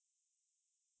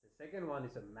second one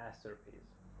is a masterpiece.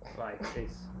 Like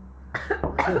this.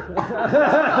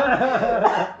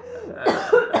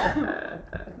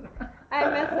 I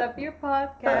mess up your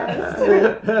podcast.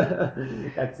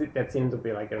 That seemed to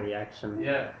be like a reaction.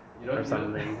 Yeah, you don't Or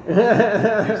something. You've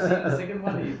seen the second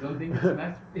one and you don't think it's a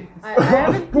masterpiece?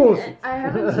 I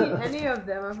haven't seen any of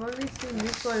them. I've only seen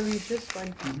this one we just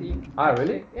went to see. Ah,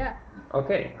 really? Yeah.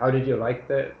 Okay. How did you like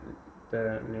the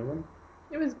new one?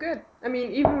 It was good. I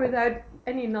mean, even without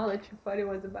any knowledge of what it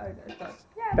was about, I thought,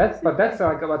 yeah. That's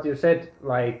like what you said,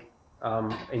 like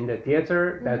in the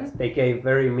theater, that they gave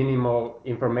very minimal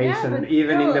information, but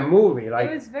even in the still, movie. Like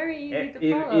it was very easy to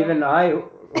follow. even I,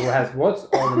 who has watched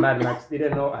all the Mad Max,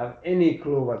 didn't have any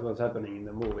clue what was happening in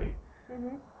the movie.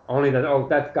 Only that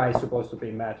that guy is supposed to be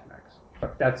Mad Max,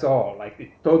 but that's all. Like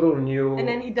it's total new. And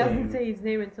then he doesn't say his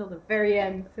name until the very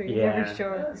end, so you're never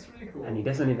sure. That's really cool. And he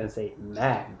doesn't even say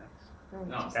Mad Max.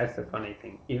 No. That's the funny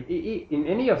thing. In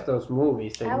any of those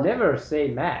movies, they never say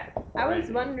mad. I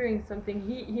was wondering something.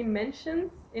 He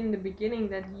mentions in the beginning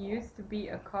that he used to be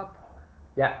a cop.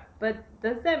 Yeah. But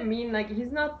does that mean, like,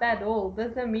 he's not that old?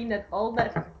 Does that mean that all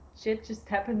that shit just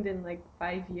happened in like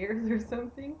 5 years or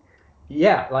something?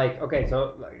 Yeah, like okay,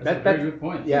 so like, that's a very good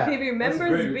point. Yeah. If he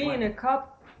remembers being a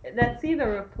cop, that's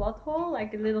either a plot hole,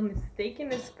 like a little mistake in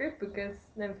the script, because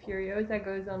then Furiosa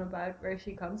goes on about where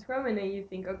she comes from, and then you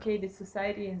think, okay, the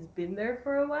society has been there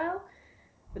for a while,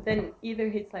 but then either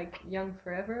he's like young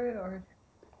forever, or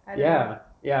I don't know.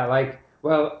 Yeah, like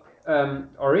well,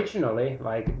 originally,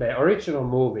 like the original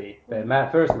movie, the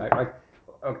first Mac, like.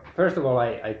 First of all,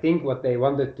 I think what they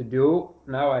wanted to do,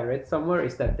 now I read somewhere,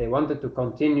 is that they wanted to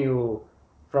continue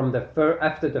from the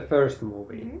after the first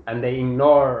movie, and they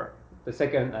ignore the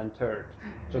second and third.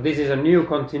 So this is a new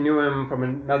continuum from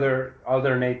another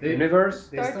alternate universe.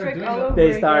 They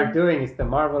start doing it's the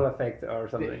Marvel effect or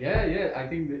something. I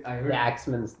think I heard the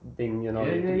X-Men thing, you know.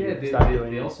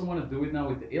 They also want to do it now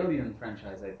with the Alien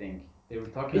franchise. I think they were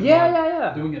talking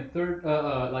about doing a third,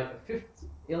 like a fifth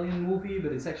Alien movie,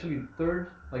 but it's actually the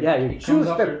third. Like you choose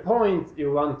the point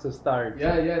you want to start.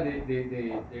 They're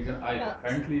gonna.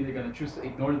 Apparently, they're gonna choose to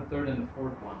ignore the third and the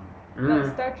fourth one.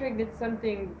 But Star Trek did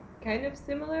something kind of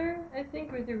similar, I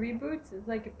think, with the reboots. It's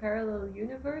like a parallel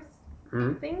universe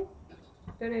thing.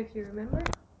 Don't know if you remember.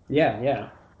 Yeah,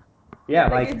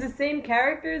 like it's the same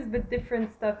characters, but different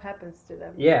stuff happens to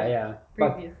them.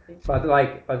 Previously.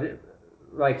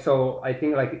 But so I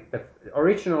think like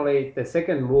originally the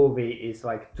second movie is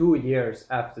like 2 years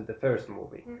after the first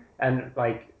movie, and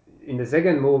like in the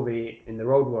second movie, in the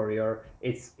Road Warrior,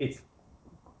 it's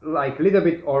like a little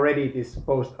bit already this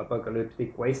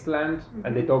post-apocalyptic wasteland,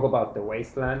 and they talk about the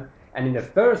wasteland. And in the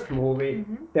first movie,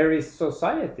 there is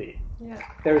society.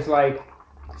 There's like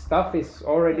stuff is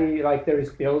already like there is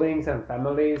buildings and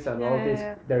families and all this.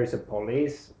 There is a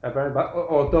police, but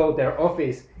although their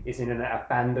office is in an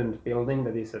abandoned building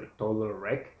that is a total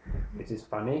wreck, which is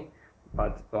funny.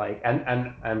 But like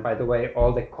and by the way,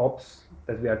 all the cops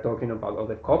that we are talking about, all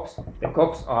the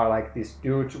cops are like these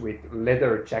dudes with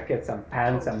leather jackets and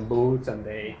pants and boots, and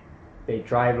they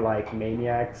drive like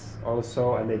maniacs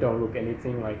also, and they don't look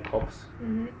anything like cops.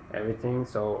 Everything.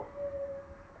 So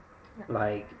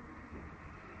like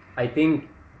I think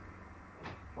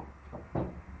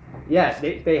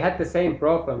they had the same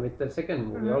problem with the second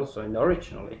movie also, and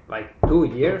originally like 2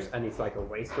 years and it's like a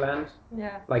wasteland.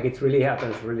 Like it really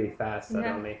happens really fast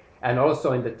suddenly. And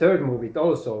also in the third movie it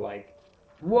also like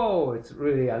whoa, it's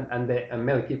really and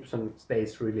Mel Gibson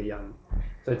stays really young,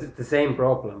 so it's the same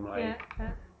problem, like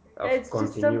it's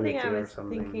just something I was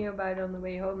thinking about on the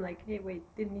way home, like, hey, wait,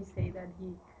 didn't he say that he...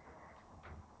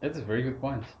 That's a very good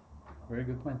point.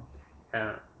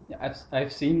 Yeah,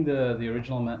 I've seen the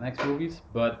original Mad Max movies,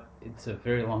 but it's a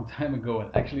very long time ago,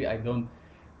 and actually I don't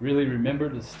really remember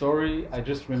the story. I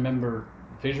just remember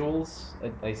visuals.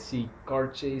 I see car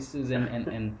chases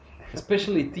and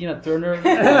especially Tina Turner.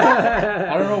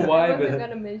 I don't know why, but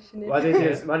gonna mention it.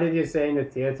 What did you say in the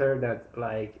theater that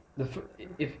like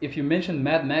if you mention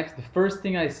Mad Max, the first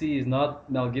thing I see is not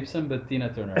Mel Gibson but Tina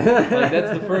Turner. Like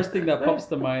that's the first thing that pops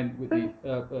to mind with me,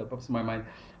 pops to my mind.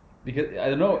 Because I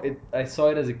don't know, I saw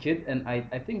it as a kid, and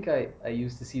I think I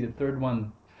used to see the third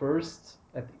one first,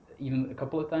 even a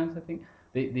couple of times. I think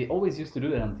they always used to do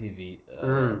that on TV,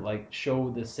 like show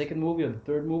the second movie or the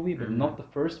third movie, but not the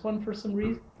first one for some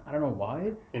reason. I don't know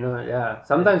why.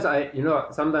 Sometimes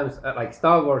like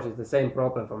Star Wars is the same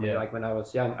problem for me. Like when I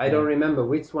was young, I don't remember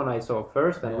which one I saw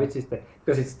first and which is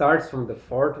because it starts from the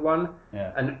fourth one,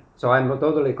 and so I'm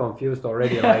totally confused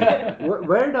already. Like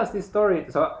where does this story?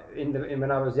 So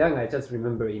when I was young, I just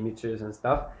remember images and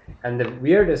stuff. And the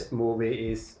weirdest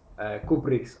movie is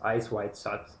Kubrick's Eyes Wide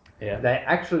Shut. Yeah. And I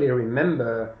actually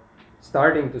remember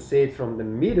starting to see it from the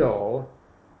middle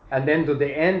and then to the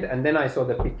end, and then I saw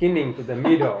the beginning to the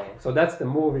middle. So that's the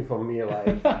movie for me.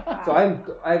 Like, so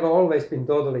I've always been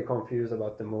totally confused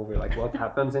about the movie, like what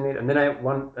happens in it, and then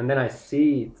I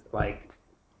see it like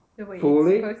The way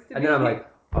fully, it's supposed to and be. then I'm like,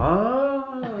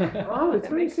 it's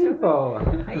That really makes sense. simple.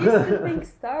 I used to think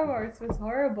Star Wars was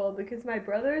horrible because my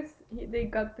brothers they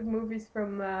got the movies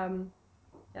from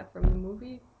from the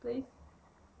movie place,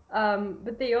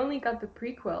 but they only got the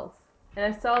prequels, and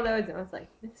I saw those and I was like,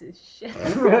 this is shit.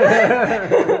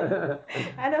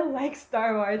 I don't like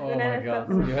Star Wars. Oh and then my I god,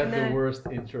 saw, you had and the then worst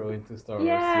intro into Star Wars.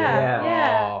 yeah,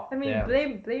 Yeah. Oh, I mean,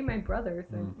 damn. blame my brothers.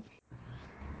 Mm.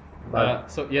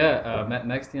 But- So yeah, Matt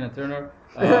Max, Tina Turner,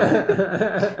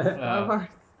 Star Wars.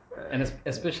 and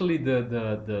especially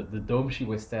the dome she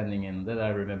was standing in, that I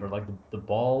remember, like the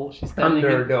ball she's standing in.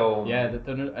 Thunderdome. Yeah, the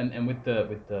thunder, and with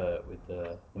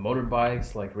the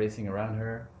motorbikes like racing around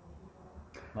her,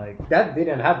 like That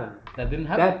didn't happen. that didn't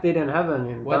happen. That didn't happen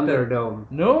in What the- Thunderdome.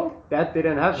 No, That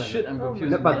didn't happen. shit, I'm Oh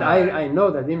confused. my No, but God. I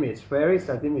know that image. Where is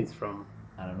that image from?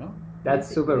 I don't know. That's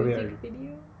super music weird.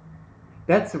 Video?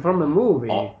 That's from a movie.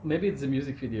 Oh, maybe it's a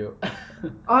music video.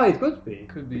 It could be.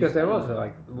 Could be. Because there I was don't know.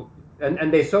 like,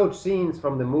 and they showed scenes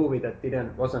from the movie that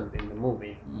wasn't in the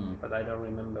movie, Mm. but I don't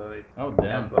remember it. Oh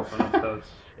damn. That was one of those.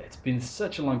 It's been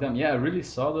such a long time. Yeah, I really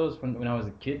saw those when I was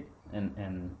a kid,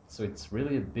 and so it's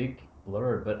really a big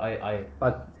blur. But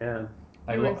But yeah.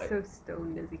 I You lo- were so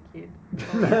stoned as a kid.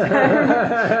 All the time.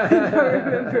 I don't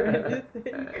remember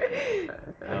anything.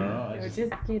 I don't know. I No, just,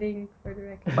 just kidding, for the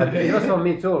record. But it was for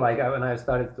me too. Like when I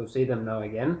started to see them now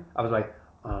again, I was like,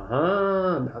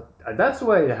 that's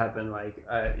why it happened. Like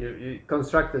you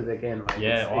constructed again. Like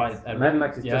Yeah, it's I Mad really-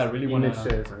 Max is yeah, I just really wanna-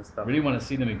 images and stuff. really want to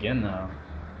see them again now.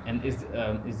 And is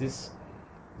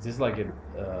this like a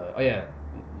oh yeah,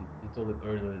 you told it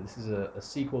earlier. This is a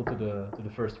sequel to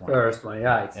the first one. First one,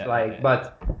 yeah, it's Yeah, like, yeah.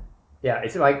 but yeah,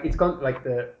 it's like like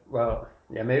the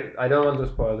maybe I don't want to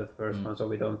spoil the first Mm. one, so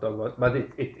we don't talk about. But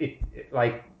it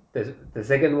like the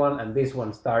second one and this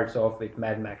one starts off with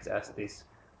Mad Max as this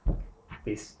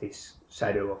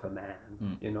shadow of a man,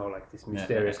 Mm. you know, like this Yeah,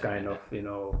 mysterious yeah, kind yeah. of, you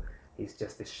know, he's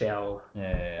just a shell.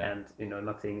 Yeah. And you know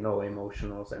nothing, no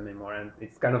emotionals anymore, and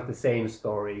it's kind of the same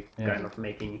story, Yeah. kind of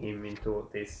making him into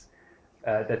this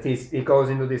that he goes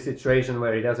into this situation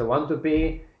where he doesn't want to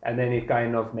be, and then it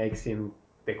kind of makes him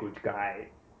the good guy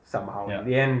somehow Yeah. in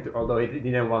the end, although he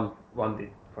didn't want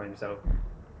it for himself.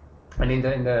 And in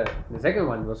the second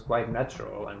one it was quite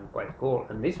natural and quite cool,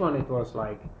 and this one it was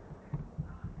like,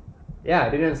 I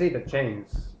didn't see the change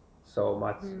so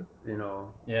much, you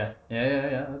know. Yeah.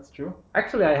 That's true.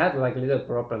 Actually, I had like a little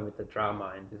problem with the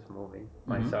drama in this movie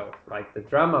myself. Like the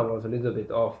drama was a little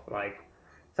bit off. Like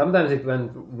sometimes it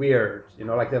went weird, you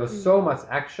know. Like there was so much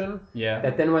action Yeah.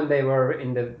 that then when they were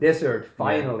in the desert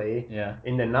finally Yeah.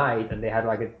 in the night and they had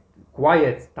like a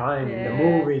quiet time in the Yeah.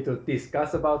 movie to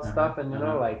discuss about stuff, and you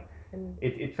know, like And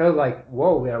it felt like,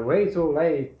 whoa, we are way too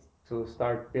late to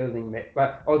start building.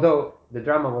 But although the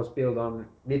drama was built on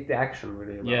with the action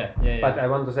really well. Yeah. But I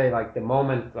want to say, like the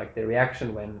moment, like the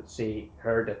reaction when she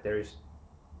heard that there is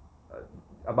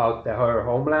about her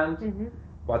homeland,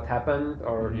 what happened,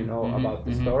 or you know about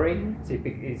the story,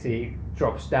 she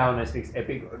drops down as this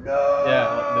epic. No. Yeah,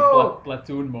 the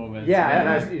platoon moment. Yeah, and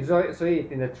I saw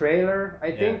it in the trailer,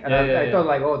 I think, and I thought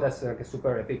like, oh, that's like a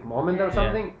super epic moment or Yeah.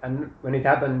 something. And when it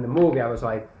happened in the movie, I was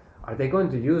like, are they going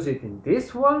to use it in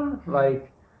this one? Like,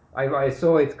 I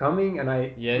saw it coming, and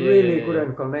I really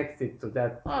couldn't connect it to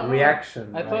that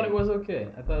reaction. I thought it was okay.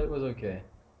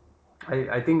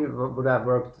 I think it would have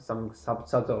worked some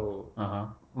subtle,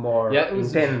 more Yeah, it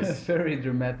was intense. very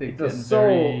dramatic. It was and so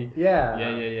very, yeah.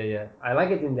 Yeah. I like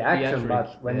it in the action, Theatric,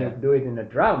 but when yeah. you do it in a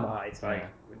drama, it's like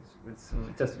Yeah. it's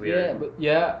just weird.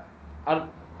 Yeah, but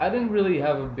I didn't really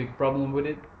have a big problem with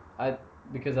it.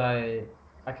 Because I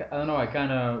don't know. I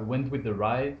kind of went with the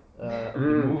ride of the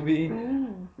movie,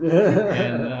 and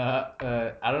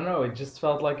I don't know. It just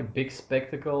felt like a big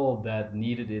spectacle that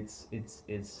needed its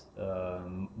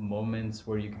moments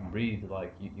where you can breathe.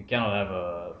 Like you cannot have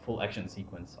a full action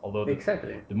sequence, although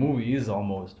Exactly. the movie is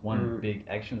almost one big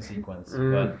action sequence.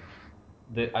 But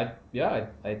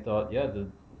I thought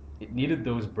it needed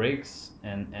those breaks,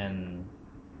 and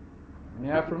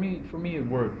yeah, for me it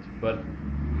worked. But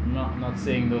I'm not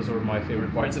saying those were my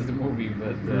favorite parts of the movie,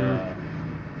 but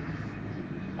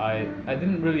I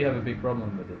didn't really have a big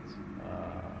problem with it.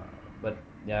 But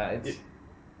yeah,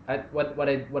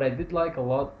 what I did like a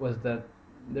lot was that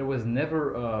there was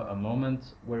never a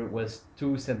moment where it was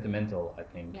too sentimental. I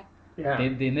think. Yeah. Yeah.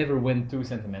 They never went too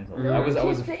sentimental. Mm. I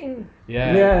was Kissing.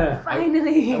 yeah. Yeah.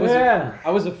 Finally. I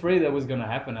was afraid that was gonna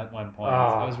happen at one point.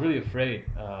 Ah. I was really afraid,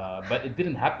 but it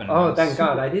didn't happen. I Oh, was thank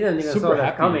God! I didn't even super saw that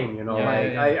happy. coming. You know, Yeah,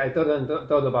 like yeah, yeah. I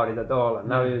thought about it at all. And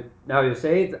now you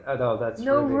say it. Oh, that's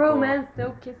No really romance,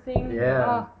 no kissing. Yeah.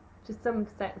 Oh, just some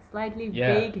slightly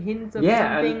Yeah. vague hints of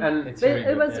Yeah, something. and It's but very it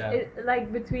good, was yeah.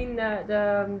 like between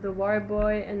the war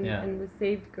boy Yeah. and the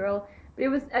saved girl. It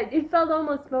was it felt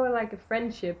almost more like a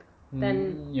friendship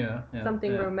than yeah,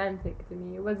 something yeah. romantic to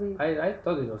me. It wasn't. I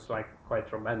thought it was like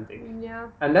quite romantic. Yeah.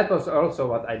 And that was also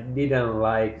what I didn't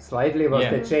like slightly was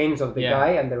Yeah. the change of the Yeah. guy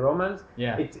and the romance.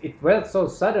 Yeah. It felt so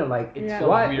sudden. Like It felt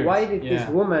why weird. why did this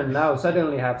Yeah. woman now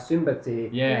suddenly have sympathy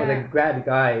Yeah. for the Yeah. bad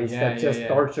guys Yeah, that yeah, just yeah.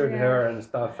 tortured Yeah. her and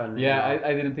stuff? And Yeah, you know,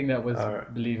 I didn't think that was Uh,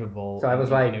 believable. so I was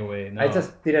in like, any way. No. I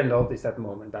just didn't notice that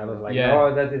moment. I was like, yeah,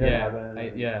 no, that didn't yeah,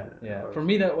 happen. yeah. For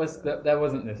me, that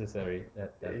wasn't necessary.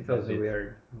 That It was bit.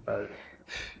 weird, but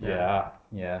Yeah.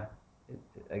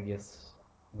 I guess.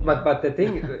 Yeah. But the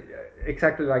thing,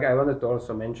 exactly like I wanted to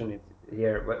also mention it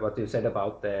here. What you said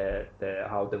about the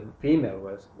how the female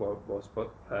was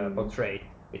portrayed.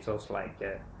 It was like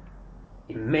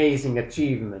amazing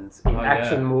achievements in Oh, yeah.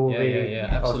 action movie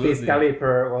Yeah, of this absolutely.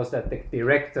 caliber was that the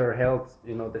director held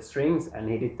the strings and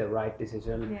he did the right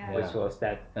decision, Yeah. which was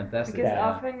that Fantastic. Because Yeah.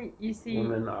 often you see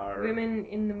women are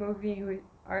in the movie who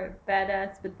are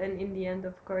badass, but then in the end,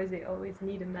 of course, they always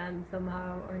need a man somehow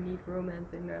or need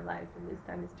romance in their life. And this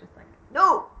time it's just like,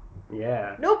 no,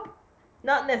 yeah. nope,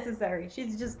 not necessary.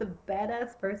 She's just a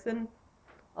badass person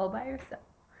all by herself.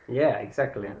 Yeah,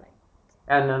 exactly. I like-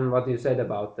 And then what you said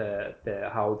about the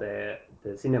how the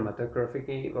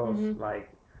cinematography was like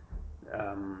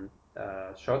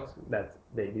shot, that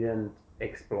they didn't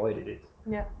exploited it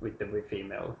Yeah. with the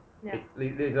female. Yeah.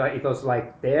 It was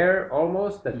like there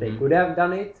almost that they could have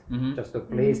done it just to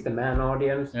please the man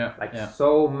audience. Yeah, Like yeah.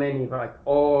 so many, like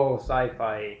all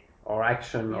sci-fi or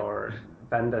action Yep. or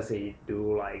fantasy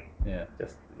do like Yeah.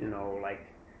 just like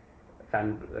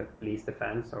please the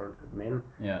fans or the men,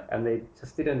 Yeah. and they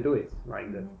just didn't do it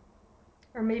like that.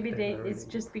 Or maybe They it's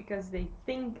really- just because they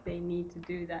think they need to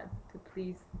do that to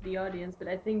please the audience. But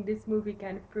I think this movie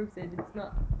kind of proves that it's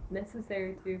not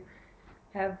necessary to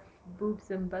have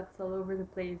boobs and butts all over the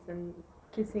place and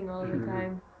kissing all the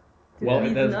time to Well,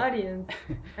 please it has- an audience.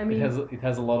 I mean, it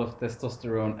has a lot of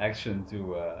testosterone action to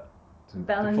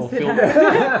Balance it fulfill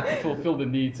out. to fulfill the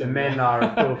needs. The of men are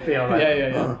fulfilled. Like, Yeah.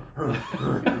 yeah,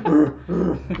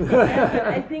 but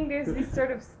I think there's this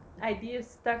sort of idea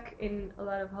stuck in a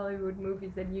lot of Hollywood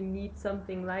movies that you need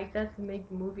something like that to make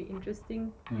the movie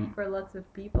interesting for lots of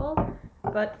people.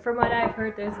 But from what I've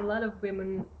heard, there's a lot of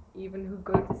women even who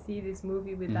go to see this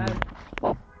movie without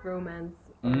romance.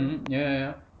 Or Yeah. Mhm.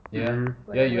 Yeah, you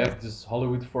whatever. have this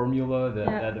Hollywood formula that,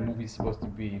 Yeah. that the movie's supposed to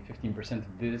be 15%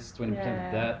 of this, 20% Yeah.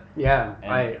 of that. Yeah,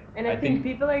 And And I think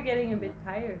people are getting a bit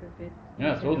tired of it. in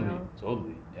yeah, general.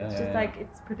 totally. Yeah, It's yeah, just yeah. like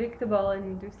it's predictable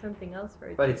and do something else for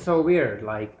it. but it's so weird.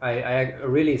 Like I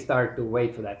really start to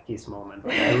wait for that kiss moment.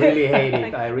 Like, I really hate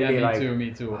it. I really yeah, like.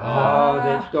 me too. Oh,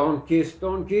 they don't kiss.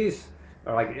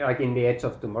 Or like in the Edge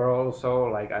of Tomorrow also.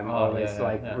 Like I'm always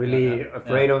really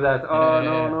afraid of that. Oh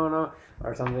no,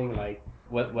 or something like.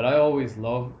 What I always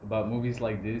love about movies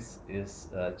like this is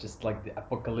just like the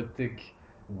apocalyptic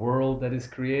world that is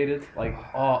created. Like,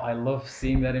 oh, I love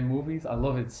seeing that in movies. I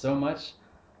love it so much.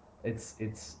 It's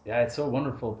so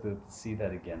wonderful to see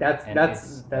that again. That's And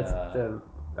it's, the.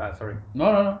 Sorry.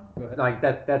 No. Go ahead. Like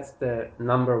that's the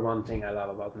number one thing I love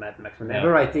about Mad Max.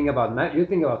 Whenever I think about you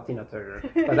think about Tina Turner,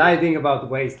 but I think about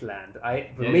Wasteland.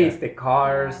 For me, it's the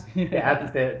cars,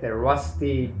 the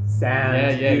rusty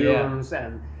sand dunes,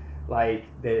 and like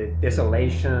the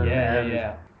desolation.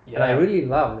 And I really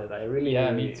love that. I really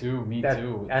me too.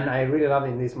 And I really love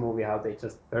in this movie how they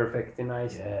just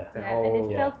perfectionized the and whole.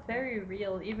 it felt very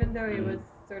real, even though it was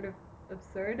sort of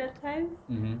absurd at times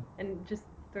and just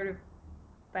sort of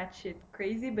batshit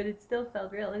crazy, but it still felt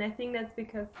real. And I think that's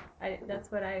because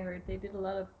that's what I heard. They did a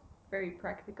lot of very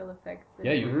practical effects. And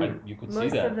You could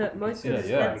most see that. of the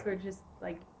sets were just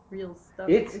like real stuff.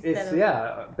 It's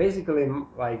of, basically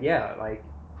like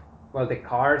well, the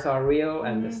cars are real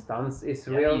and the stunts is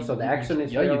real, so the action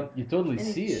is real. You totally And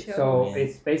see it. So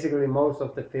it's basically most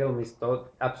of the film is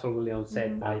absolutely on set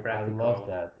and I practical. love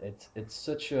that. It's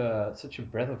such a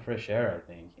breath of fresh air,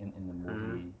 I think, in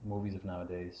the movies of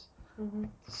nowadays.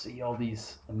 To see all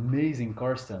these amazing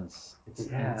car stunts. It's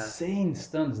insane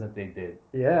stunts that they did.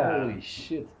 Yeah. Holy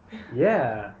shit.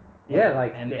 Yeah.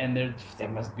 And there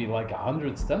must be like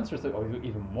 100 stunts or so, or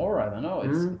even more. I don't know.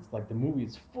 It's like the movie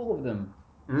is full of them.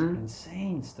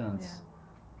 Insane stunts.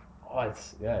 Oh,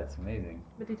 it's amazing.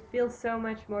 But it feels so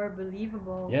much more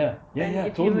believable. Yeah, than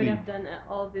if totally. you would have done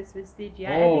all this with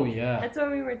CGI. Oh, I think yeah. that's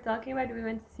what we were talking about. We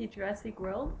went to see Jurassic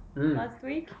World Mm. last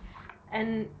week,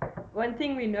 and one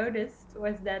thing we noticed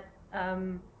was that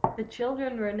the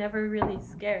children were never really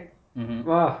scared. Mm-hmm.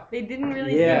 Wow. They didn't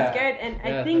really Yeah. seem scared, and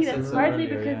Yeah, I think I said that's so partly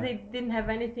earlier, because yeah. they didn't have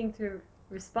anything to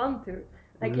respond to.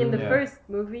 Like in the Yeah. first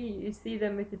movie, you see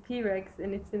them with the T-Rex,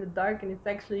 and it's in the dark, and it's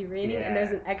actually raining, and there's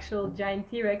an actual giant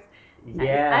T-Rex.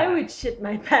 Yeah. I would shit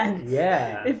my pants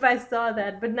Yeah. if I saw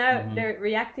that. But now Mhm. they're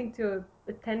reacting to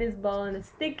a tennis ball and a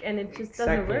stick, and it just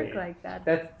doesn't work like that.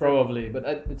 That's Probably, but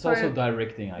it's also For-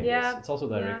 directing, I Yeah, guess. It's also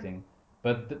yeah. directing.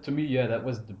 But to me, yeah, that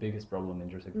was the biggest problem in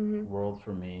Jurassic Mhm. World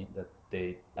for me. That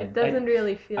they, It doesn't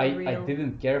really feel I real.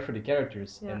 didn't care for the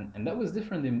characters, Yeah. and that was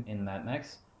different in Mad Max.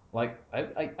 Like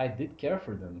I did care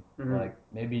for them. Mhm. Like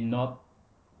maybe not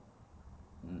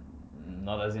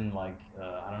as in like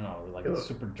I don't know, like a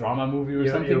super drama movie or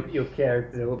something. You care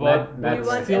to But You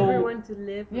want still- everyone to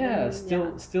live. Yeah,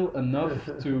 and, still enough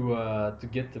to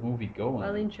get the movie going.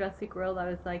 Well, in Jurassic World, I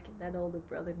was like, that older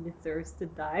brother deserves to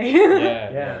die.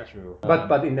 yeah, true.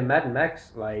 But in the Mad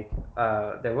Max, like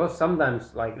there was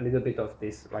sometimes like a little bit of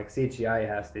this, like CGI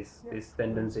has this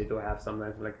tendency to have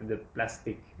sometimes like the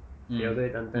plastic feel to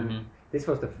it, and then Mhm. this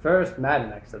was the first Mad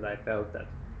Max that I felt that,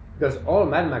 because all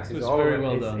Mad Max It is was always very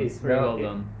well done. is Very well it-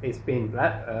 done. It's been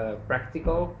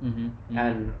practical Mm-hmm.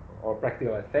 and or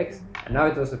practical effects, and now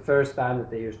it was the first time that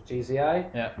they used CGI,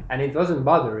 Yeah. and it wasn't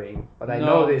bothering, but I No,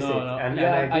 noticed no, it, no. and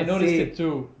yeah, and I I could noticed see it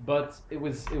too, but it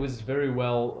was very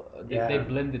well. They Yeah.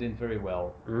 blended in very well,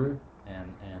 Mhm. and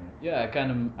yeah, I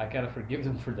kind of forgive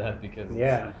them for that because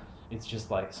Yeah. it's just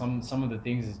like some of the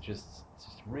things is just it's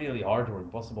just really hard or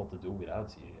impossible to do without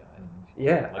CGI.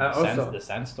 Yeah, Like also the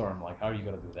sandstorm, like how are you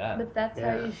gonna do that? But that's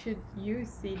how Yeah. you should use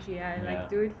CGI. Yeah. Like,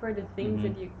 do it for the things Mhm.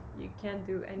 that you can't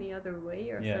do any other way,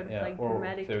 or Yeah, sort of yeah, like or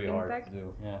dramatic very impact. hard to do.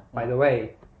 Yeah. by the way,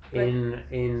 But-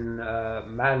 in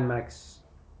Mad Max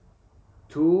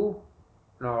 2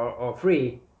 or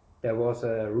 3, there was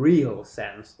a real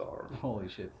sandstorm. Holy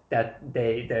shit. That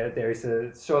there is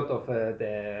a shot of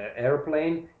the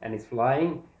airplane and it's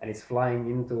flying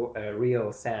into a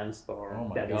real sandstorm Oh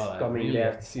my that is God, I coming really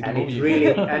there, have to see the and movie it really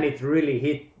again. and it really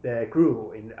hit the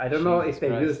crew. I don't know Jesus if they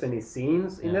Christ. used any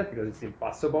scenes in Yeah. that because it's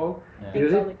impossible Yeah. to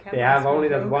use All it. the They have cameras only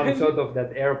were that one broken. shot of that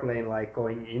airplane like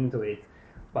going into it,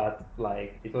 but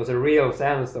like it was a real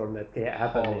sandstorm that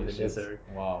happened in Holy the shit. desert.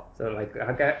 Wow. So like,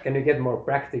 how can you get more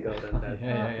practical than that?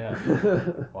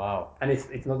 Yeah. Wow. And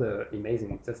it's not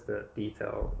amazing. It's just a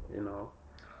detail, you know.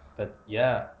 But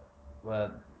yeah,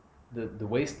 well, the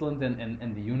wasteland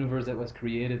and the universe that was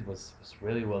created was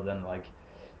really well done. Like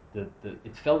the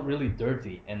it felt really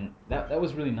dirty, and that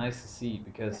was really nice to see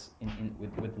because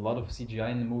with a lot of CGI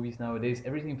in the movies nowadays,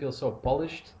 everything feels so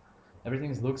polished.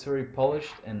 Everything looks very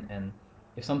polished, and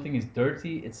if something is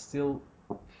dirty, it still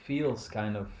feels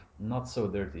kind of not so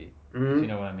dirty. If you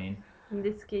know what I mean. In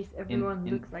this case, everyone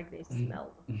in- looks like they smell.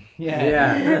 Yeah.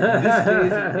 Yeah. In this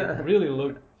case, it really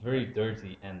looked very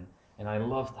dirty, and I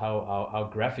loved how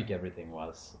graphic everything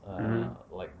was.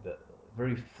 Like the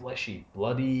very fleshy,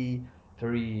 bloody,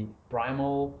 very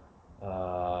primal.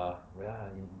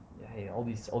 Yeah, all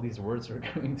these words are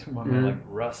coming to my mind, like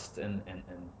rust and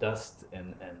dust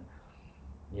and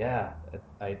yeah,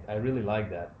 I really like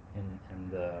that,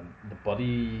 and the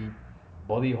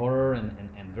body horror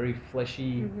and very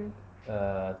fleshy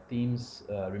themes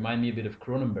remind me a bit of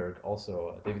Cronenberg,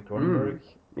 also David Cronenberg.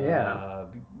 Yeah.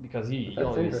 Because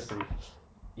That's interesting.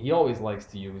 he always likes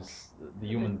to use the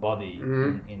human body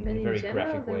in But in very general,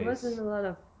 graphic there ways. wasn't a lot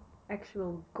of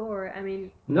actual gore. I mean,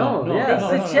 No, no, yeah, they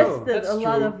no, no, no, suggested that's a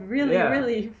lot true. of really, Yeah.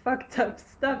 really fucked up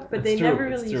stuff, but That's they true, never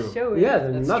it's really true. show it. Yeah,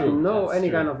 there's That's not true, no that's any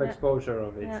true. kind of Yeah. exposure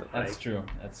of it. Yeah. That's like, true.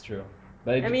 That's true.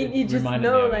 But it, I mean, it you just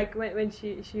reminded know, me of like it. when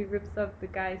she rips off the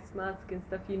guy's mask and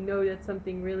stuff, you know that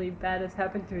something really bad has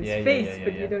happened to his Yeah, face, yeah,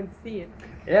 but yeah. you don't see it.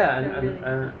 yeah, So and,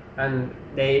 really- and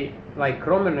they like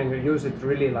Cronenberg use it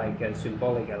really like a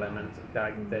symbolic element.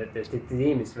 Like the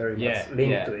theme is very Yeah, much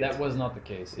linked yeah, to it. that was not the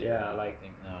case here. Yeah, I like-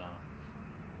 think no.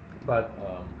 But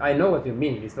Um, I know what you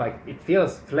mean. It's like it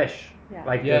feels flesh. Yeah.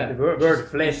 Like Yeah, the word just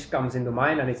flesh comes into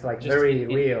mind, and it's like just very in,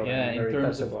 real yeah, and in very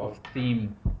terms touchable. of theme,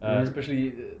 Mhm. especially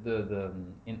the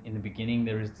in the beginning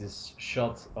there is this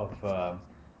shot of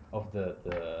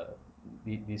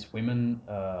these women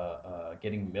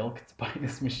getting milked by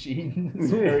this machine.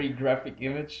 It's a very graphic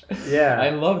image. Yeah. I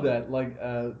love that. Like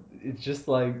it's just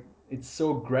like it's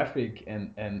so graphic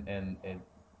and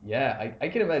yeah, I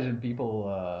can imagine people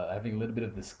having a little bit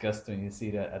of disgust when you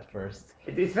see that at first.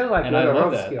 It felt like And I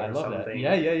love Jodorowsky that. I or love something.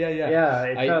 that. Yeah. Yeah,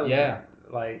 it I- felt yeah.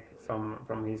 like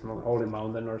from his Holy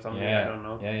Mountain or something. I don't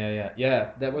know.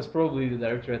 Yeah. That was probably the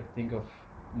director I had to think of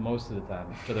most of the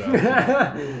time.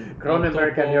 Jodorowsky.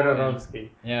 Cronenberg and Topo Jodorowsky.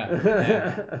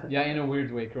 Yeah, in a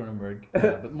weird way, Cronenberg,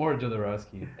 but more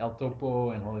Jodorowsky. El Topo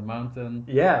and Holy Mountain.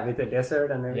 Yeah, with the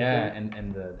desert and everything. Yeah,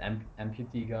 and the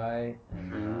amputee guy,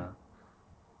 and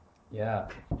yeah.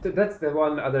 That's the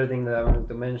one other thing that I wanted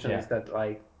to mention is that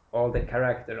like all the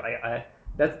characters. I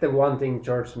that's the one thing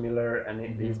George Miller and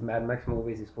his Mad Max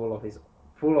movies is full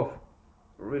of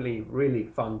really really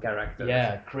fun characters.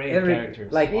 Yeah, great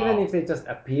characters. Like wow. even if they just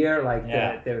appear, like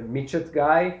the midget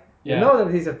guy, you Yeah. know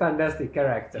that he's a fantastic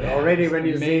character already when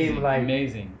you see him. Like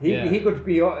amazing. he could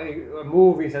be a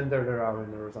movie centered around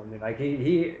him or something. Like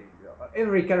he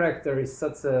every character is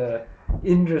such a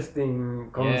interesting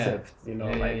concept. You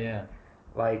know,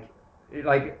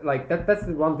 like that's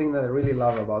the one thing that I really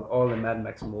love about all the Mad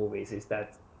Max movies is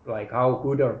that like how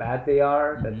good or bad they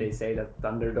are. That they say that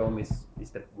Thunderdome is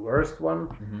the worst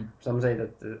one. Some say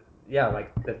that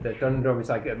that the Thunderdome is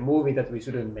like a movie that we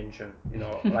shouldn't mention. You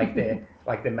know, like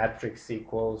the Matrix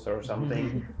sequels or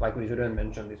something. Like we shouldn't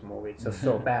mention this movie. It's just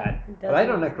so bad. But I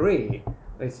don't agree.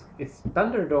 It's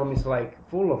Thunderdome is like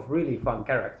full of really fun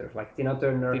characters like Tina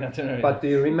Turner. But do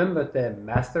you remember the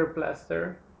Master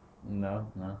Blaster? No.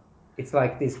 It's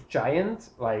like this giant,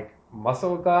 like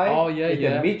muscle guy with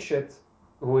a midget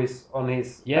who is on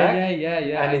his back.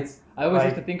 Yeah. And it's I always like,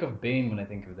 used to think of Bane when I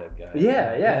think of that guy.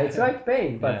 Yeah, it's like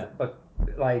Bane,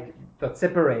 but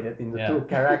separated into two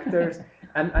characters.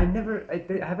 And I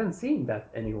haven't seen that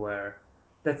anywhere.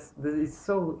 It's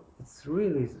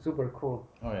really super cool.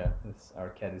 Oh yeah, our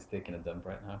cat is taking a dump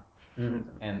right now. Let's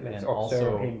And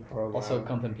observe him for a while. also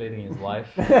contemplating his life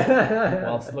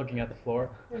whilst looking at the floor.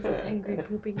 With an angry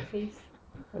pooping face.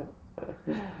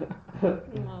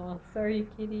 Oh, sorry,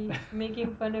 kitty.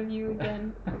 Making fun of you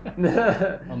again.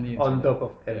 On top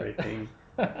of everything.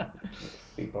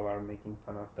 People are making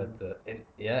fun of him. But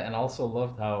and also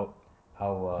loved how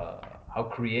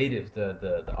creative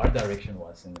the art direction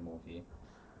was in the movie.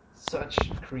 Such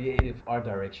creative art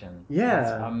direction. Yeah,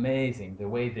 it's amazing the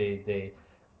way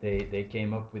they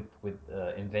came up with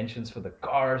inventions for the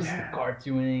cars, the car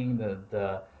tuning,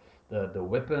 the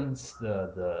weapons,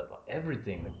 the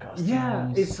everything, the costumes.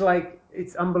 Yeah,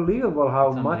 it's unbelievable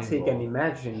how much he can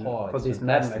imagine for this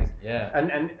Mad Max. Yeah.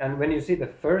 And when you see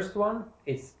the first one,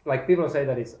 it's like people say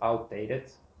that it's outdated,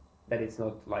 that it's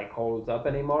not like holds up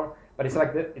anymore. But it's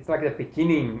like the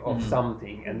beginning of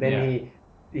something, and then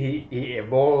he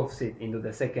evolves it into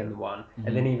the second one,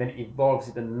 and then even evolves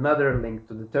it another link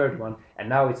to the third one, and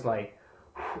now it's like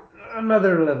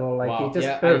another level. Like he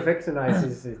just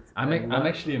perfectionizes it. I'm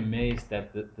actually amazed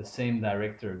that the same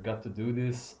director got to do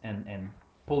this and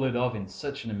pull it off in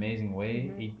such an amazing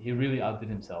way. He really outdid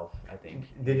himself, I think.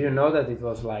 Did you know that it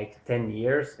was like 10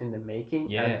 years in the making?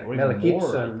 Yeah, and or Mel even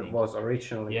Gibson more, was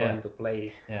originally going to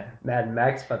play Yeah. Mad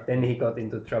Max, but then he got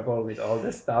into trouble with all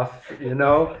the stuff, you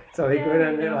know. So he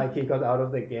couldn't, like, he got out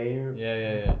of the game.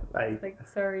 Yeah. Like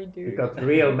sorry, dude. He got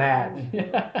real mad.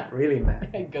 Really mad.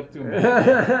 He got too mad.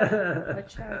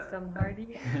 Watch out, Tom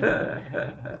Hardy.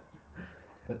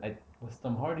 But was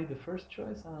Tom Hardy the first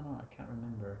choice? I don't know. I can't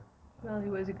remember. Well,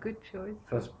 he was a good choice.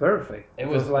 It was perfect. It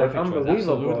was like perfect choice.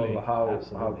 unbelievable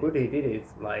how good he did it.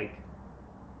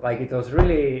 Like it was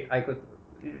really, I could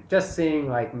just seeing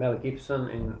like Mel Gibson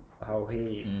in how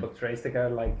he portrays the guy,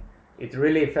 like it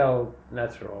really felt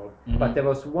natural. But there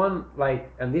was one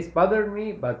and this bothered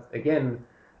me, but again,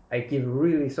 I give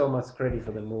really so much credit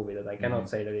for the movie that I cannot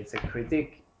say that it's a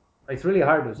critic. It's really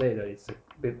hard to say that it's a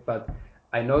bit, but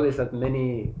I noticed that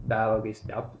many dialogue is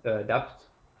dubbed.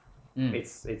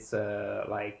 It's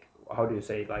like, how do you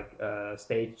say, like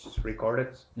stage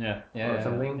recorded or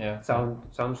something,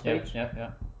 sound stage.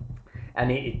 Yeah.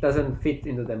 And it doesn't fit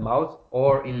into the mouth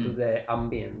or into the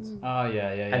ambient.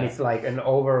 Yeah. And it's like an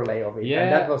overlay of it. Yeah,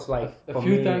 and that was like a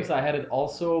few times I had it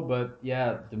also, but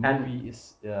the movie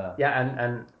is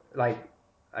and like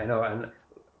I know, and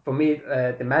for me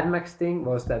the Mad Max thing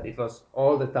was that it was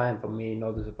all the time for me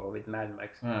noticeable with Mad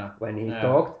Max when he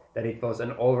talked that it was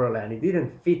an overlay and it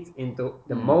didn't fit into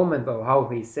the moment of how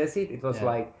he says it. It was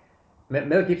like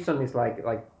Mel Gibson is like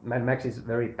Mad Max is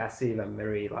very passive and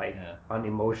very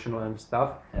unemotional and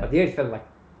stuff, but here it felt like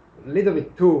a little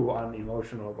bit too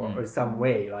unemotional or some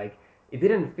way, like it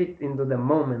didn't fit into the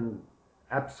moment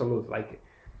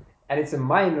and it's a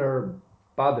minor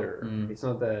bother. It's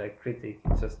not a critic,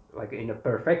 it's just like in a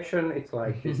perfection it's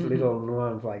like this little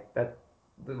nuance like that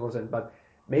wasn't, but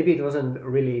maybe it wasn't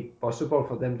really possible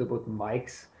for them to put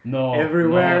mics No,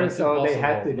 everywhere, no, that's so they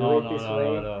had to impossible. do it this no,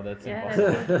 way. No, that's Yeah, I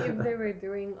impossible. think if they were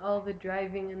doing all the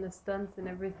driving and the stunts and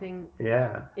everything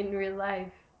Yeah, in real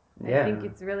life, yeah. I think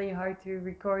it's really hard to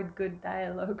record good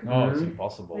dialogue. No, it's Mhm.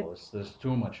 impossible. There's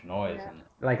too much noise. Yeah. And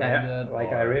Like and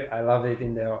I loved it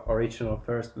in the original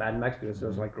first Mad Max because it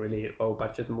was like really low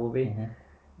budget movie Mhm.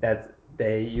 that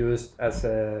they used as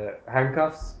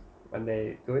handcuffs when they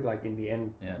do it. Like in the end,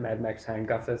 Yeah. Mad Max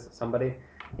handcuffs somebody.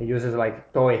 He uses like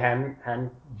toy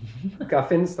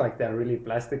handcuffins, like they're really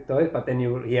plastic toys. But then you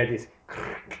hear this,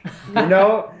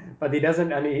 But he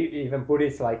doesn't, and he even put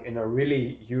it like in a really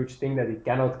huge thing that he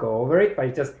cannot go over it. But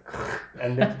he just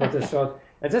and then for the shot,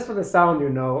 and just for the sound,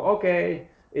 okay,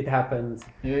 it happened.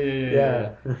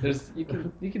 Yeah. There's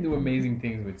you can do amazing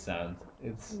things with sound.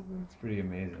 It's Mhm. it's pretty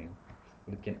amazing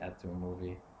what it can add to a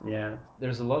movie. Yeah.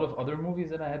 There's a lot of other movies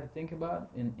that I had to think about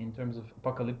in terms of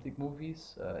apocalyptic movies.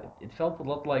 It felt a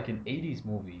lot like an 80s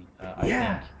movie, I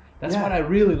Yeah. think. That's Yeah. what I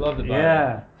really loved about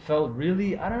Yeah. it. Felt really,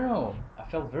 I don't know, I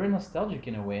felt very nostalgic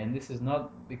in a way. And this is not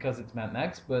because it's Mad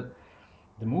Max, but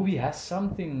the movie has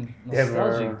something There were-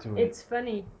 nostalgic to it. It's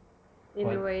funny, in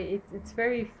What? a way. It's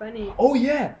very funny. Oh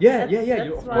yeah.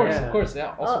 That's Of why- course.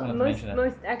 Yeah, also wanted to most mention that.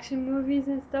 most action movies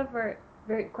and stuff are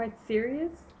very quite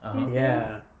serious Uh-huh. these days,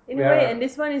 Yeah. in We a way. are- And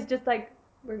this one is just like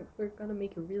we're gonna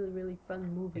make a really really fun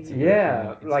movie. It's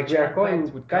Yeah, It's like we are jam-packed going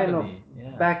with kind of comedy.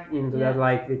 Yeah. back into that, Yeah.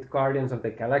 like with Guardians of the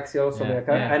Galaxy also, we Yeah, are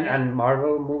kind yeah. and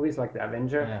Marvel movies like the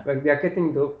Avenger, Yeah. like we are getting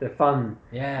the fun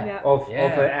Yeah. Yeah. of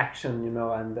Yeah. action,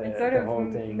 and And sort the of whole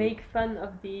thing. make fun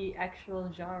of the actual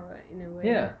genre in a way.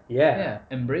 Yeah. Yeah,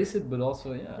 Embrace it, but also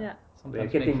Yeah. we are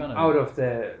sometimes getting make fun out of it. of the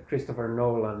Christopher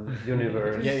Nolan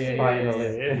universe Yeah,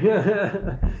 finally.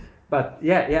 But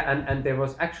yeah, and there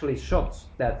was actually shots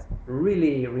that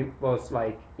really was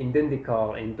like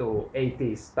identical into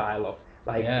 80s style of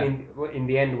like Yeah. in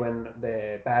the end when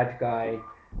the bad guy,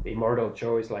 the Immortal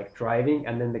Joe, is like driving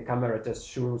and then the camera just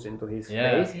zooms into his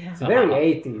Yeah. face. Yeah. It's very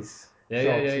 80s Yeah,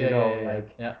 shots, like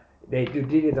yeah. they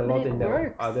did it a lot But it in the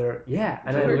works. other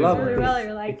and It I works loved really it. well,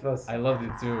 you're like- It was I loved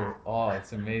it too. Oh,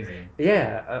 it's amazing.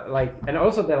 yeah, like and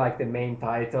also the main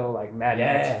title like Mad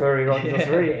Max Yeah. Fury Road, it was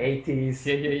very Yeah. 80s,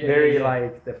 Yeah, very yeah.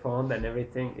 like the font and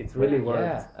everything. It really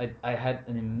worked. Yeah, I had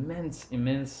an immense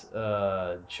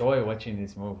joy watching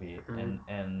this movie, Mhm.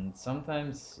 and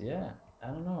sometimes, yeah, I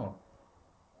don't know,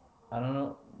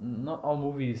 not all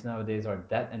movies nowadays are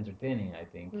that entertaining. I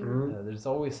think Mhm. there's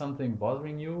always something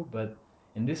bothering you, but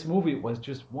in this movie it was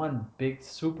just one big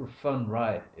super fun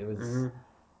ride. It Mhm.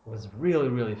 was really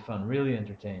really fun, really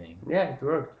entertaining. Yeah, it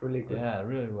worked really good. Yeah,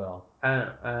 really well.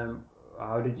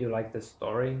 How did you like the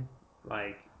story?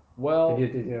 Like, Well, did you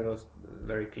think it was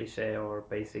very cliche or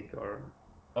basic or?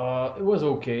 it was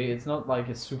okay. It's not like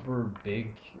a super big,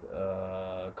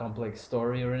 complex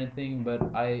story or anything, but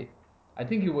I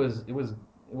think it was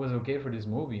okay for this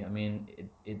movie. I mean,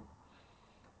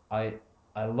 I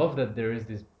I love that there is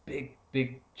this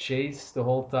big chase the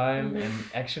whole time and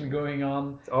action going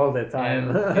on, It's all the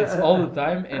time. and it's all the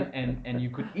time, and you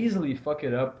could easily fuck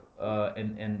it up.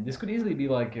 And this could easily be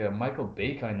like a Michael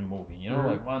Bay kind of movie, Mhm.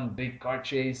 like one big car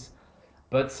chase,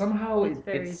 but somehow It's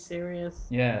very it's serious.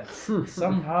 yeah,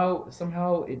 somehow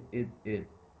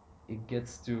it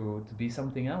gets to be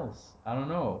something else. I don't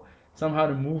know. Somehow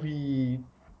the movie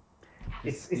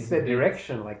It's is the a bit-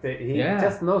 direction. Like he Yeah.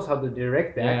 just knows how to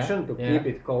direct the Yeah, action to yeah. keep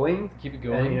it going. keep it In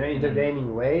going. an and then- entertaining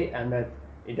way, and that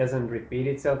it doesn't repeat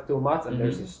itself too much, and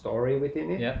there's Mhm. a story within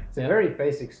it. Yeah, It's a yeah. very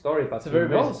basic story, but It's a he very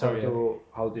basic knows story,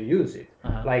 how to use it.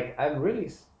 Uh-huh. Like I'm really,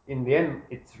 in the end,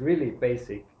 it's really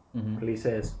basic Mhm.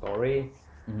 cliche story,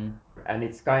 Mhm. and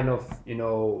it's kind of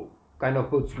kind of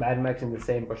puts Mad Max in the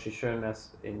same position as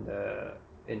in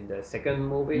the second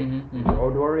movie, Mhm, in mhm.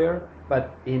 Road Warrior, but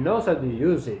he knows how to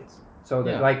use it. So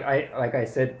that Yeah. like I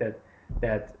said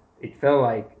that it felt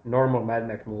like normal Mad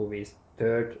Max movies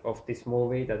third of this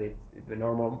movie, that the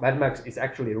normal Mad Max is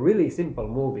actually really simple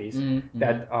movies Mhm,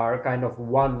 that are kind of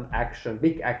one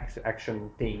big action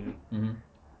thing Mhm.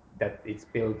 that it's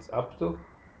built up to.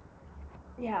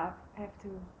 Yeah, I have to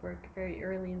work very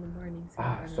early in the morning. So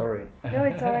I'm gonna- Sorry. No,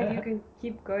 it's alright. You can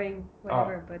keep going,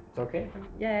 whatever. But It's okay.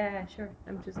 yeah, sure.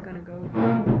 I'm just gonna go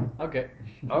Okay.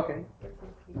 Okay. get some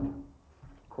sleep.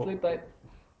 Cool. Sleep tight.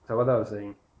 So what I was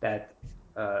saying that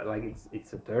like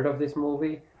it's a third of this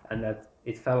movie, and that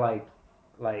it felt like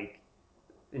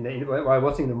while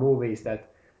watching the movies that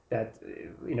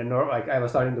in a like I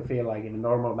was starting to feel like in a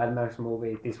normal Mad Max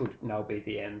movie this would now be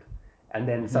the end, and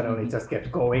then suddenly it just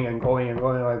kept going and going and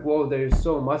going, like whoa, there is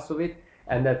so much of it,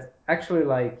 and that's actually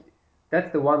like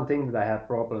that's the one thing that I have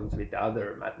problems with the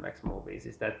other Mad Max movies,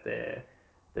 is that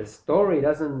the story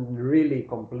doesn't really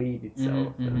complete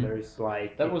itself, and there's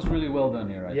like That was really well done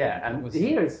here. I yeah, think. It and was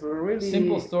here it's really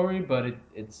simple story, but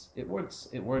it works.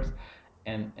 It works,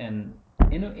 and in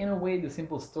a way, the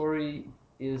simple story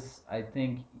is, I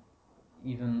think,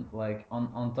 even like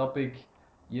on topic.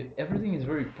 Everything is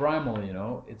very primal. You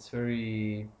know, it's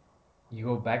very. You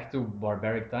go back to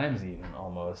barbaric times, even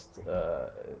almost.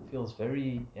 It feels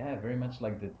very much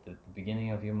like the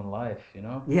beginning of human life. You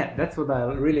know. Yeah, that's what I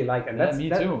really like, and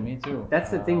Yeah, me too.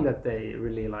 That's the thing that they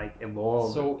really like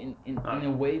evolve. So in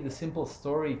a way, the simple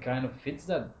story kind of fits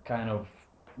that kind of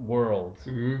world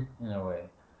in a way.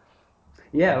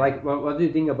 Yeah, like what do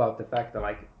you think about the fact that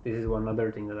like this is one other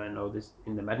thing that I noticed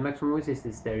in the Mad Max movies is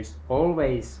this, there is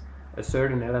always a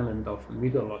certain element of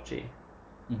mythology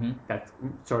that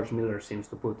George Miller seems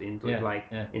to put into it.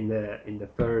 Like in the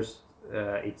first,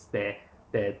 it's the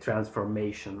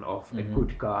transformation of a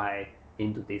good guy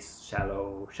into this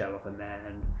shallow shell of a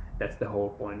man. That's the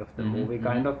whole point of the movie,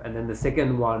 kind of. And then the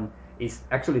second one is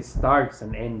actually starts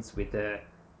and ends with a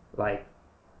like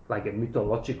a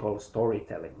mythological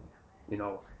storytelling. You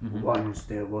know, once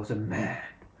there was a man,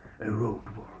 a road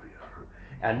warrior,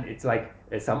 and it's like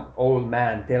some old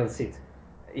man tells it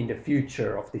in the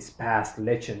future of this past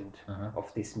legend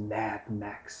of this Mad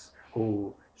Max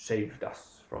who saved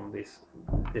us from this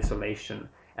desolation.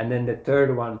 And then the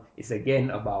third one is again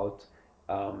about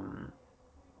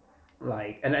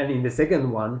like, and in the second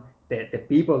one, the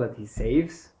people that he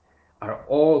saves are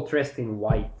all dressed in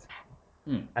white,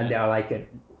 and they are like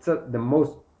the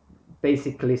most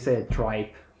basic cliche tribe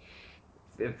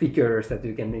figures that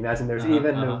you can imagine. There's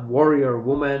even a warrior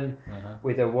woman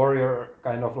with a warrior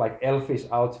kind of like elfish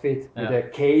outfit with a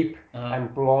cape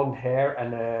and blonde hair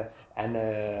and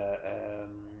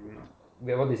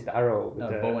what is the arrow?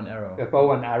 With bow and arrow. A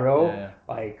bow and arrow. Yeah.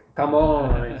 Like, come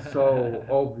on, it's so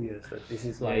obvious that this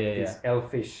is like this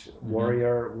elfish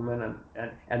warrior woman,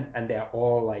 and they are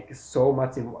all like so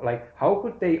much in, like, how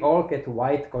could they all get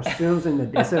white costumes in the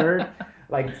desert?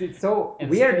 Like, it's so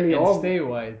weirdly stay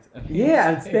white. Yeah,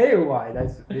 and stay white.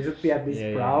 They should be at least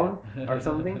brown or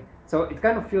something. So it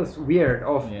kind of feels weird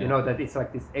you know, that it's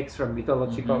like this extra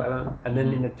mythological element. And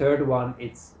then in the third one,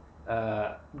 it's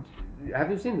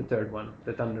have you seen the third one?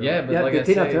 The Thunder? Yeah, but like the I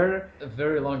Tina say, Turner. a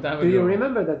very long time ago. Do you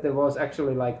remember that there was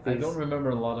actually like this? I don't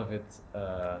remember a lot of it.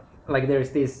 Like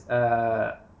there's this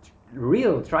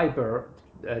real tribal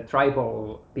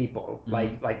people,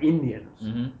 like Indians,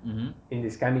 in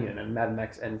this canyon, and Mad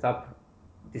Max ends up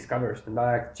discovers them.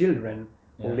 They're like children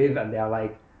who live, and they are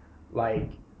like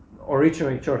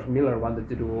originally George Miller wanted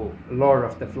to do Lord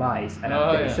of the Flies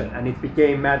adaptation, and it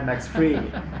became Mad Max 3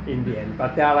 in the end.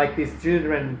 But they are like these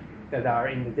children that are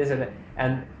in the desert,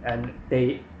 and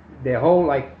the whole,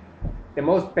 like, the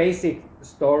most basic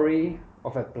story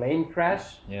of a plane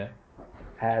crash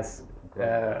has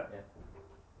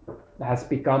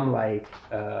become like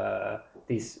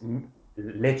this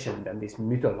legend and this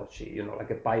mythology, you know,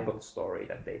 like a Bible story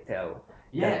that they tell.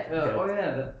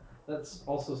 That's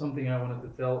also something I wanted to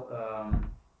tell.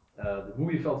 The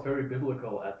movie felt very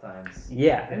biblical at times.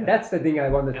 Yeah, and that's the thing I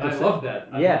wanted to say. I love that.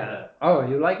 I love that. Oh,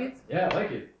 you like it? Yeah, I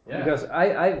like it. Yeah. Because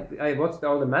I watched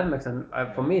all the Mad Max, and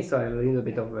for me it's a little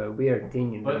bit of a weird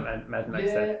thing in the Mad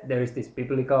Max that there is this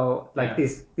biblical, like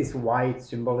this white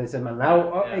symbolism, and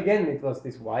now again it was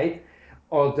this white,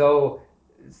 although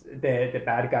the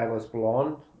bad guy was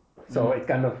blonde, so it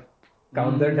kind of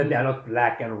countered that they are not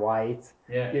black and white,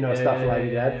 stuff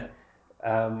like that.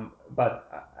 But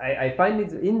I find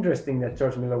it interesting that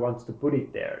George Miller wants to put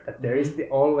it there, that there is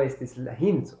always this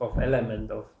hint of element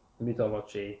of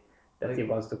mythology that he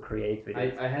wants to create with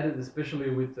it. I had it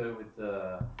especially with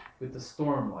the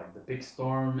storm, like the big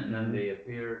storm, and then they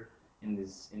appear in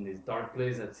this dark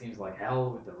place that seems like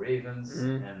hell with the ravens,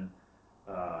 and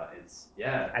it's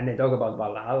and they talk about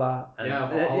Valhalla, and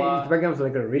Valhalla. It becomes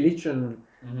like a religion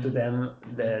to them,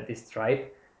 this tribe.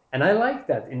 And I like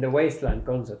that in the wasteland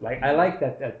concept. Like, I like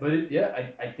that. But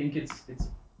I think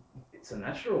it's a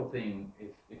natural thing.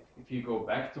 If you go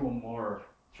back to a more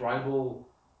tribal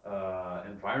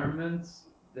environment,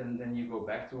 then you go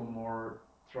back to a more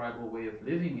tribal way of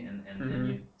living, and then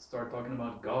you start talking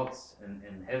about gods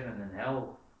and heaven and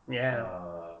hell. Yeah.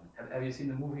 Have you seen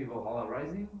the movie Valhalla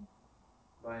Rising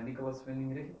by Nicholas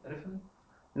Winding Refn?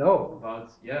 No.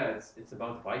 It's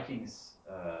about Vikings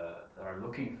that are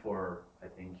looking for, I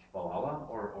think, Valhalla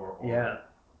or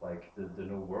like the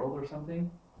new world or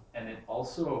something, and it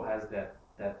also has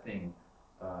that thing.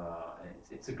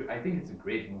 I think it's a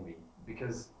great movie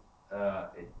because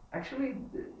actually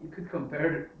you could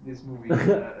compare this movie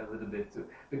a little bit to,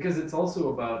 because it's also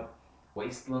about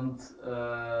wasteland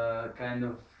kind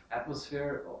of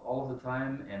atmosphere all of the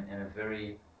time, and a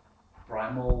very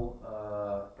primal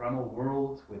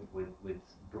world with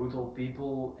brutal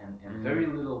people and very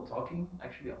little talking.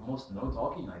 Actually, almost no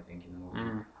talking, I think, in the movie.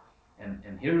 Mm.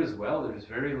 And here as well, there's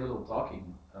very little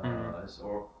talking.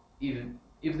 Or even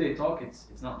if they talk,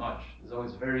 it's not much. There's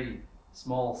always very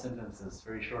small sentences,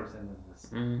 very short sentences,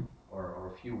 Mm.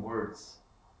 or a few words,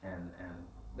 and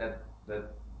that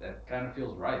kind of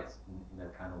feels right in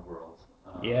that kind of world.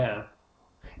 Yeah,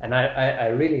 and I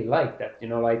really like that. You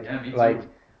know, like Yeah, me too. like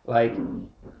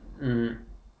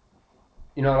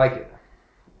you know, like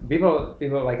people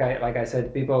like I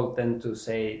said, people tend to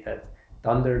say that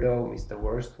Thunderdome is the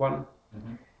worst one,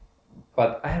 Mhm.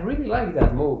 but I really like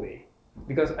that movie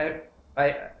because it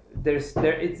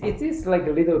is like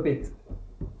a little bit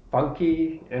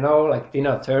funky, you know, like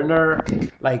Tina Turner.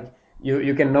 Like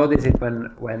you can notice it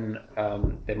when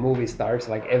the movie starts.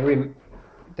 Like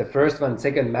the first one,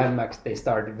 second Mad Max, they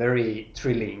start very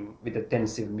thrilling with the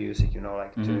tensive music, you know,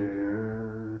 like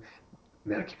Mel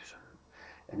Gibson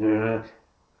and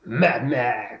Mad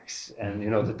Max, and you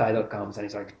know the title comes and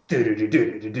it's like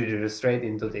straight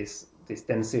into this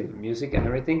tensive music and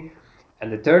everything.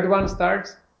 And the third one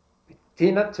starts with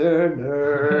Tina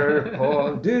Turner,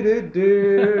 Paul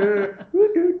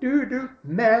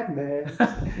Mad Max.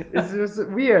 It's just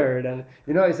weird, and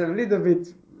you know it's a little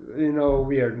bit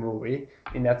weird movie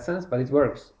in that sense, but it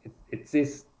works. It's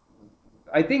this.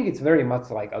 I think it's very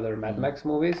much like other Mad Max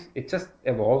movies. It just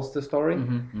evolves the story.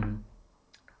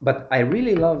 But I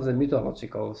really love the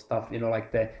mythological stuff, you know,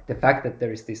 like the fact that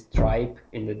there is this tribe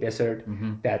in the desert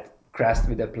that crashed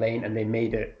with a plane and they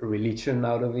made a religion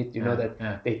out of it. You know,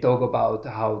 that they talk about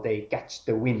how they catch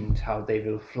the wind, how they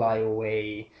will fly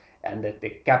away, and that the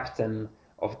captain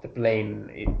of the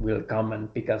plane will come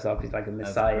and pick us up. It's like a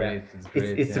messiah. That's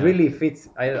great. It's really fits.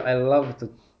 I love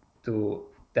to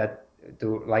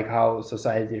like how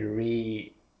society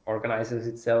reorganizes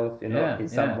itself, you know, in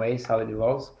some ways, how it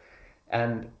evolves.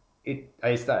 And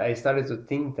I started to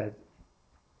think that,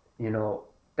 you know,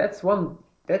 that's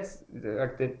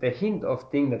the hint of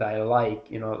thing that I like,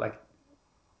 you know, like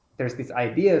there's these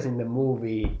ideas in the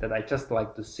movie that I just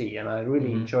like to see, and I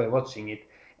really enjoy watching it.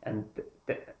 And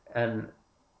and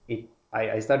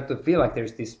I started to feel like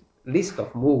there's this list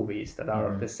of movies that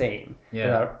are the same, that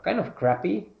are kind of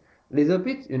crappy, little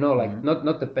bit, you know, like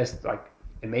not the best like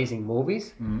amazing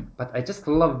movies, but I just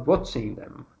love watching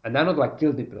them, and they're not like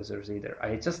guilty pleasures either.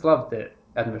 I just love the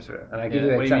atmosphere, and I give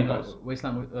you examples.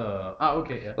 Wasteland.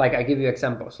 Okay. Yeah. Like I give you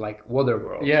examples, like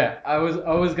Waterworld. Yeah, I was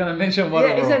gonna mention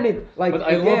Waterworld. Yeah, isn't it? Like, but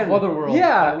I love Waterworld.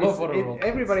 Yeah, I love Waterworld.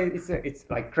 Everybody, it's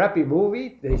like crappy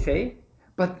movie, they say,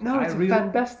 but no, it's a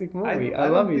fantastic movie. I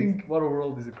love it. don't think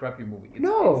Waterworld is a crappy movie. It's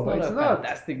No, not it's a not.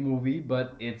 fantastic movie,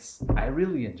 but I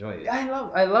really enjoy it. I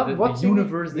love watching the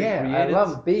universe they created. I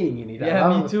love being in it. Yeah,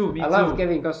 me too. I love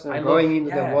Kevin Costner going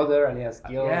into the water and he has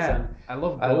skills. Yeah, I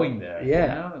love going there. Yeah, you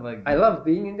know? Like I love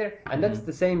being in there, and that's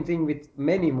the same thing with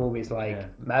many movies like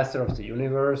Master of the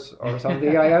Universe or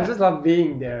something. I just love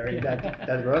being there in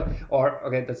that world. Or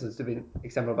okay, that's a stupid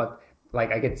example, but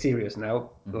like I get serious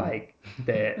now. Like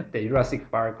the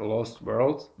Jurassic Park Lost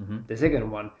World, the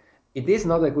second one. It is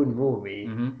not a good movie,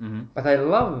 but I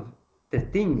love the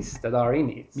things that are in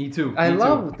it. Me too. I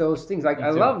love those things. Like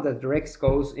I love that Rex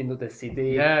goes into the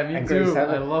city. Yeah, me too.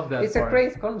 I love that. It's a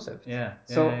great concept. Yeah.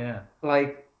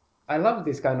 Like I love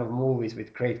these kind of movies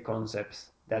with great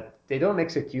concepts that they don't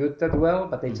execute that well,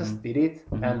 but they just did it,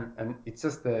 and it's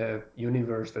just the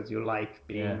universe that you like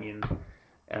being in.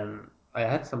 And I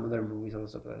had some other movies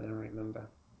also, but I don't remember.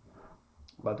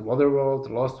 But Waterworld,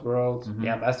 Lost World,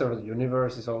 Master of the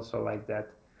Universe is also like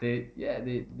that. They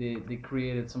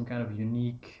created some kind of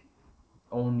unique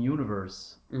own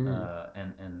universe,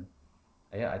 and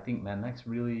I think Mad Max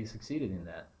really succeeded in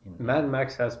that. Mad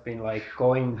Max has been like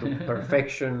going to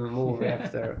perfection movie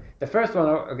after the first one.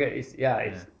 Okay, it's.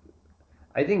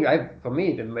 I think for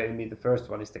me maybe the first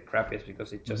one is the crappiest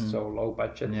because it's just so low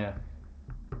budget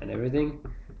and everything.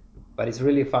 But it's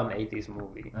really fun 80s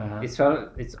movie. It's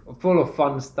full of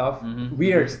fun stuff,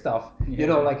 weird stuff. You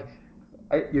know, like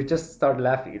you just start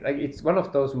laughing. Like it's one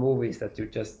of those movies that you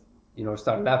just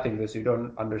start laughing because you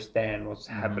don't understand what's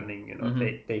happening. You know,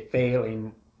 they fail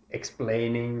in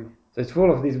explaining. So it's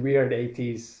full of these weird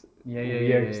 80s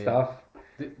weird stuff.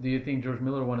 Do you think George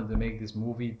Miller wanted to make this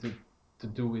movie to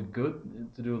do it good,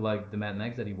 to do like the Mad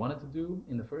Max that he wanted to do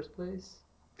in the first place?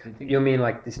 You mean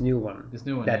like this new one? This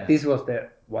new one. That this was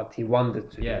what he wanted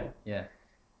to do. Yeah.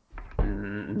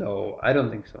 No, I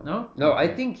don't think so. No. Okay. I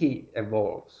think he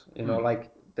evolves. You know,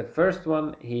 like the first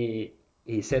one, he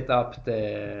set up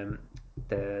the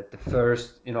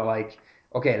first. You know, like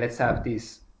okay, let's have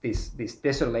this this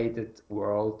desolated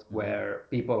world where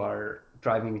people are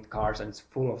driving with cars and it's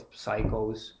full of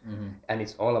psychos, and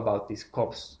it's all about these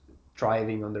cops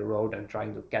driving on the road and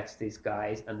trying to catch these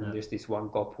guys, and then there's this one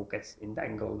cop who gets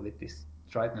entangled with this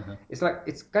drive.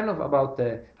 It's kind of about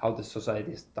how the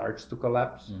society starts to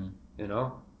collapse. You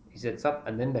know, he sets up,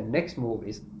 and then the next move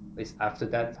is after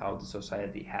that how the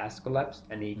society has collapsed,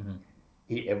 and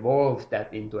he evolved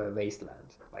that into a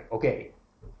wasteland. Like, okay,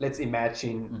 let's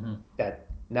imagine that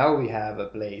now we have a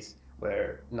place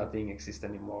where nothing exists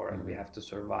anymore, and we have to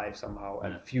survive somehow,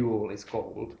 and fuel is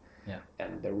gold,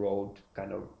 and the road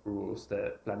kind of rules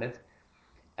the planet.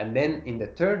 And then in the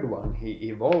third one, he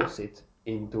evolves it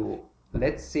into,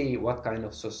 let's see what kind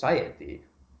of society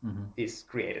is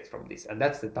created from this, and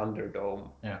that's the Thunderdome.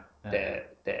 The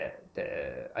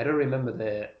I don't remember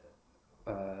the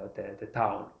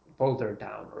town, Polter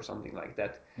Town or something like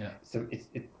that. So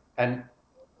and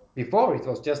before it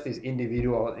was just this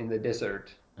individual in the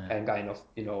desert and kind of,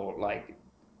 you know, like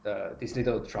this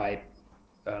little tribe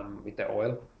with the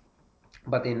oil.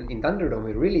 But in Thunderdome,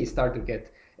 we really start to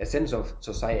get a sense of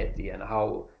society and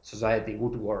how society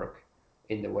would work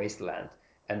in the wasteland,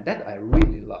 and that I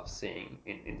really love seeing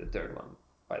in the third one.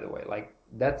 By the way, like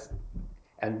that's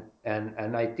and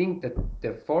I think that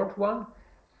the fourth one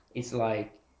is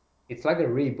like it's like a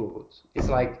reboot. It's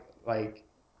like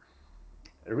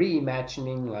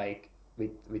reimagining, like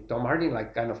with Tom Hardy,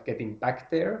 like kind of getting back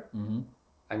there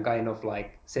and kind of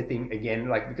like setting again,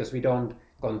 like, because we don't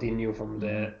continue from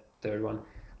the third one,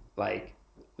 like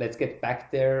let's get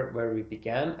back there where we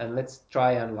began and let's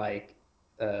try and like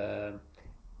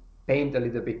paint a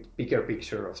little bit bigger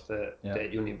picture of the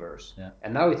universe.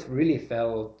 And now it's really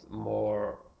felt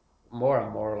more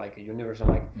and more like a universe, and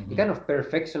like you kind of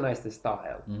perfectionized the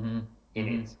style in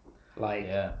it. Like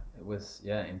it was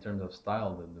in terms of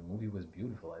style, the movie was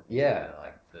beautiful. I think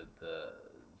like the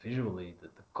visually the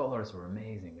colors were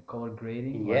amazing, the color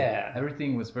grading, like,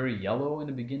 everything was very yellow in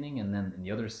the beginning, and then in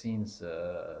the other scenes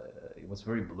it was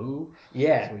very blue.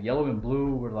 So yellow and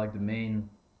blue were like the main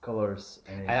colors,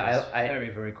 and it was very,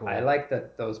 very cool. I like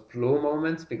those blue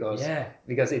moments because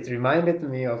it reminded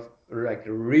me of like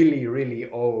really, really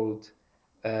old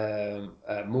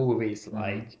movies,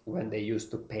 like when they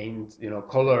used to paint, you know,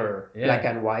 color black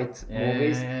and white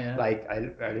movies. Like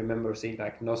I remember seeing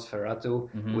like Nosferatu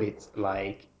with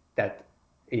like that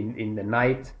in the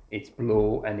night it's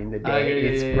blue and in the day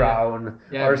it's brown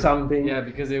or something. Yeah,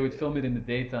 because they would film it in the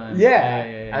daytime.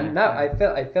 And now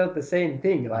I felt the same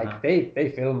thing. Like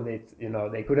they filmed it, you know,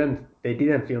 they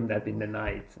didn't film that in the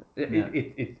night.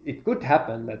 It could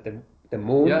happen that the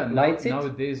moon lights it.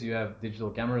 Nowadays you have digital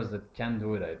cameras that can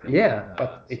do it, I think.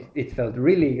 But it felt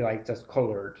really like just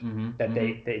colored.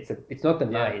 It's not the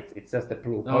night, it's just the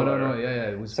blue color. No,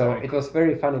 it was it was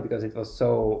very funny because it was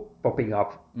so popping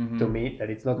up to me that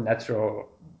it's not natural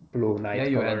blue night color.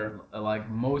 You had like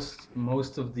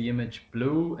most of the image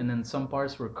blue, and then some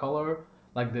parts were color.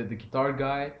 Like the guitar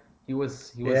guy, he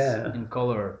was in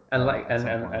color. And like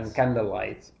and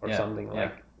candlelight or something,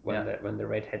 like when the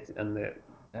redhead and the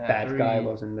bad guy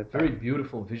was in the very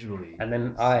beautiful visually. And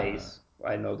then eyes,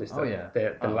 I noticed that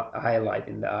the highlight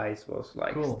in the eyes was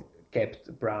like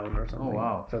kept brown or something. Oh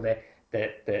wow! So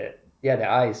the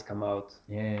eyes come out.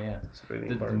 It's really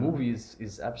the movie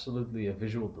is absolutely a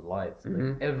visual delight.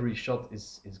 Like, every shot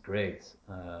is great.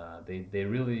 They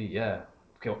really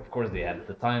of course they had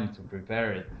the time to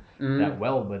prepare it that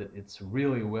well, but it's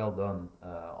really well done.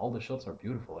 All the shots are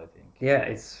beautiful, I think.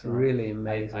 It's really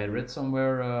amazing. I read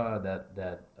somewhere that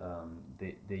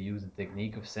they use the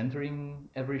technique of centering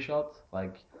every shot,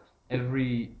 like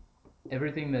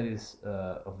everything that is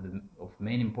of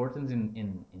main importance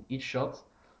in each shot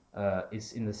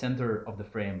is in the center of the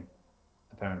frame,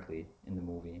 apparently, in the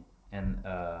movie. And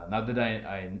now that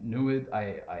I knew it,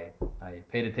 I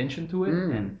paid attention to it,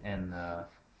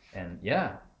 and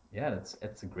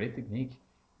that's a great technique.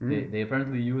 They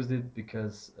apparently used it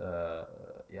because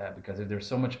if there's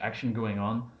so much action going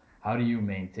on, how do you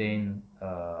maintain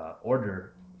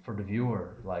order for the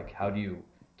viewer? Like, how do you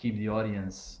keep the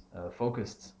audience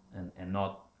focused and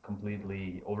not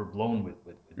completely overblown with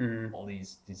all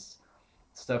these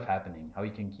stuff happening? How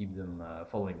you can keep them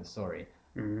following the story?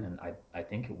 And I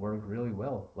think it worked really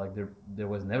well. Like there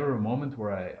was never a moment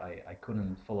where I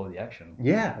couldn't follow the action.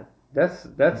 That's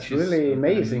really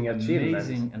amazing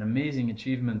achievement. An amazing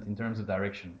achievement in terms of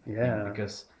direction.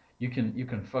 Because you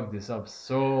can fuck this up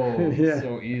so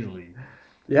easily.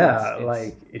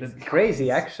 It's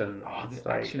crazy action. The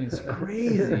action is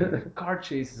crazy. The car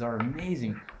chases are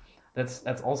amazing.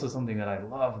 That's also something that I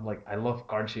love. Like, I love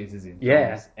car chases in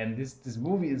films. And this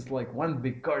movie is like one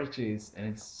big car chase, and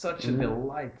it's such a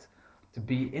delight. to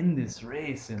be in this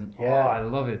race, and Yeah. I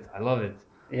love it. I love it.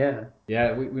 Yeah.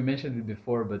 Yeah, we mentioned it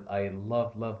before, but I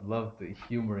love the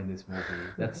humor in this movie.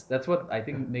 That's what I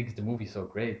think makes the movie so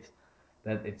great.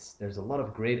 That there's a lot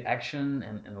of great action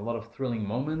and a lot of thrilling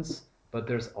moments, but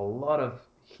there's a lot of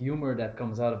humor that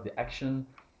comes out of the action,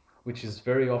 which is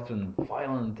very often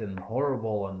violent and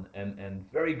horrible and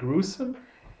very gruesome.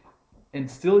 And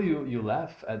still you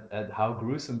laugh at how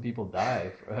gruesome people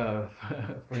die,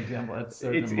 for example, at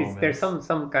certain moments. There's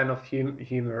some kind of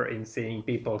humor in seeing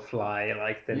people fly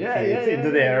like 10 Yeah, feet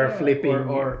into the air, flipping.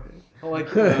 or like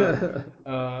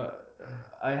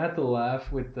I had to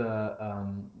laugh with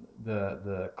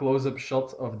the close-up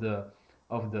shot of the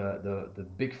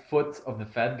big foot of the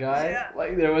fat guy. Yeah.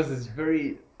 Like there was this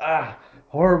very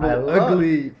horrible, I love-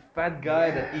 ugly fat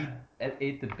guy that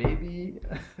ate the baby.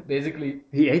 Basically,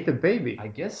 He ate the baby. I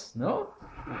guess no.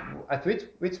 At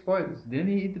which point? Didn't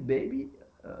he eat the baby?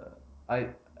 I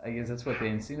I guess that's what they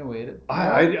insinuated.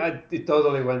 It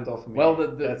totally went off me. Well,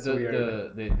 That's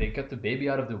weird. they cut the baby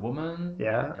out of the woman.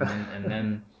 Yeah. And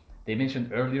then they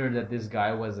mentioned earlier that this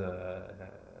guy was a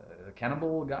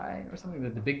cannibal guy or something.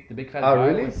 That the big fat Oh, guy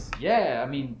really? was. Yeah, I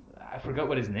mean, I forgot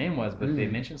what his name was, but they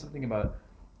Mm. mentioned something about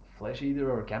flesh eater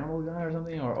or cannibal guy or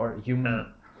something, or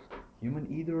human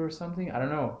eater or something. I don't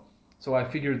know. So I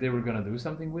figured they were gonna do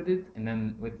something with it, and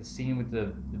then with the scene with the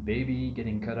baby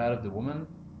getting cut out of the woman,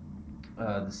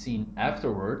 the scene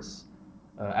afterwards,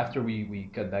 after we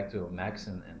cut back to Max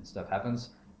and stuff happens,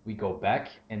 we go back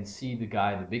and see the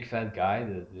guy, the big fat guy,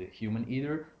 the human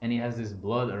eater, and he has this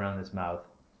blood around his mouth.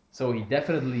 So he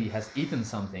definitely has eaten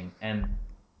something, and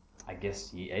I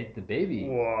guess he ate the baby.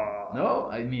 Wow. No,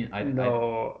 I mean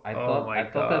No. I Oh thought my I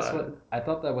thought that's God. what I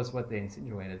thought that was what they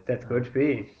insinuated. That could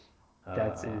be.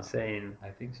 That's Uh, insane. I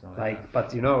think so. Like, yeah.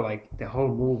 but you know, like the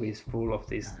whole movie is full of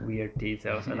these weird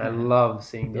details, and I love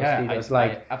seeing those Yeah, details. I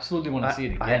Like, absolutely want to see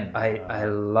it again. I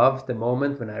love the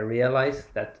moment when I realized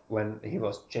that when he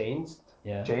was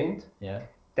Yeah. chained, Yeah.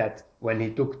 that when he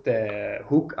took the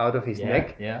hook out of his Yeah.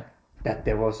 neck, Yeah. that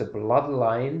there was a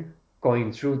bloodline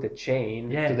going through the chain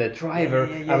Yeah. to the driver.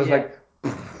 Yeah, I was yeah. like,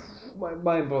 my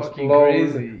mind was Fucking blown.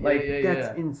 crazy. Yeah, Like yeah, that's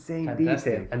yeah. insane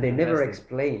Fantastic, detail, and they never fantastic.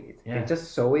 explain it. Yeah. They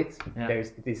just show it. Yeah.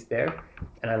 It is there,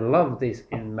 and I love this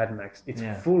in Mad Max. It's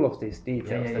Yeah. full of these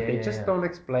details yeah, that they yeah, just yeah. don't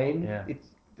explain. Yeah. It's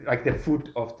like the foot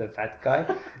of the fat guy.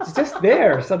 It's just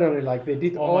there suddenly. Like they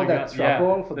did Oh all my that God,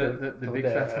 trouble yeah. for the for big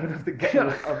fat foot of the guy,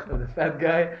 of the fat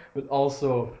guy, but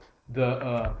also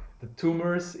the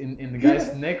tumors in the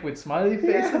guy's neck with smiley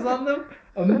faces on them.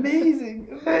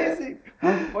 Amazing.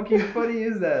 How fucking funny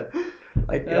is that?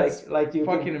 That's like you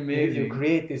fucking can, amazing. You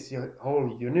create this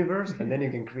whole universe, and then you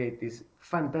can create these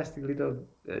fantastic little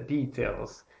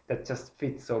details that just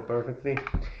fit so perfectly.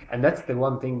 And that's the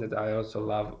one thing that I also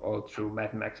love all through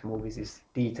Mad Max movies is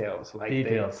details. Like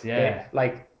Details, yeah.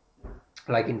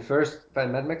 like in first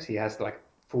Mad Max, he has like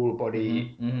full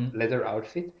body Mhm. leather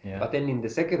outfit, Yeah. but then in the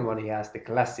second one he has the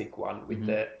classic one with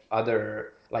the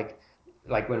other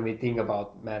like when we think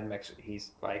about Mad Max,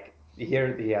 he's like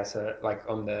here he has a like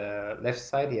on the left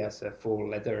side he has a full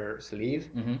leather sleeve,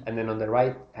 and then on the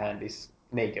right hand is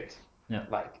naked. Yeah.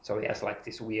 Like so he has like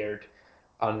this weird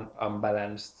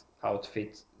unbalanced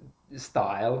outfit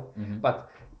style, but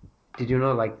did you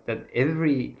know like that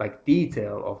every like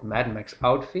detail of Mad Max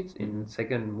outfits in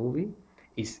second movie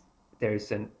is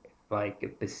there's an like a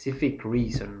specific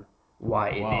reason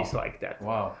why Wow. it is like that.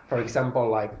 Wow. For example,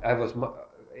 like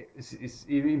it's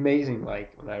amazing.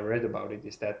 Like when I read about it,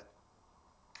 is that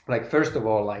like first of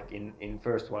all, like in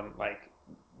first one, like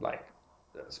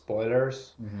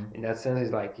spoilers in that sense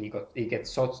is like he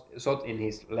gets shot in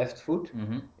his left foot,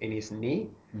 in his knee,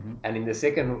 and in the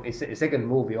second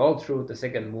movie, all through the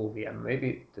second movie and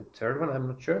maybe the third one, I'm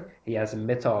not sure, he has a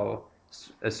metal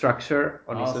structure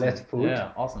on his Awesome. left foot.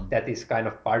 Yeah, awesome. That is kind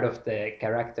of part of the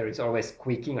character. It's always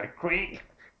squeaking like creak,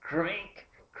 creak,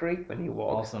 creak when he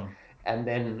walks. Awesome. And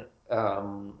then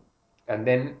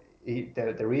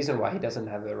the reason why he doesn't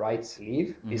have a right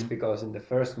sleeve is because in the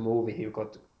first movie he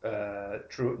got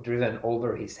driven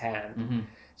over his hand.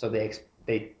 So they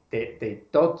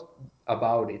thought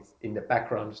about it in the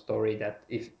background story that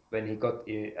if when he got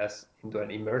into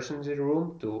an emergency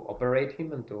room to operate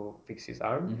him and to fix his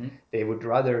arm, they would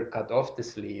rather cut off the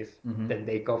sleeve than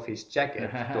take off his jacket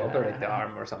to operate the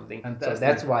arm or something. Fantastic. So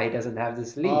that's why he doesn't have the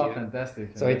sleeve. Oh,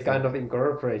 fantastic. So it kind of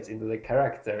incorporates into the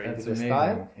character, That's into the amazing,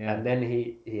 style, yeah. and then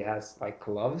he has like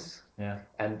gloves, Yeah.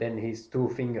 and then his two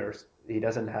fingers he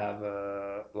doesn't have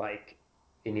like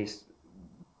in his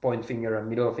point finger and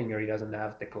middle finger he doesn't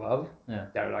have the glove. Yeah.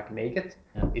 They're like naked.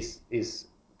 Yeah. Is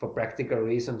for practical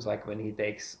reasons, like when he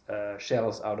takes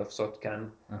shells out of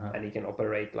shotgun Uh-huh. and he can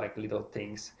operate like little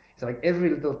things. It's like every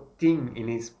little thing in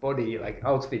his body, like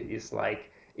outfit, is like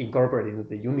incorporated into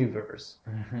the universe.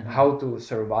 How to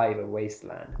survive a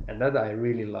wasteland, and that I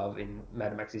really love in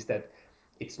Mad Max is that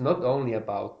it's not only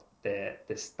about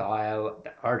the style,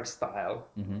 the art style,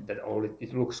 that all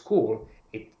it looks cool.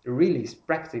 It really is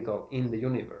practical in the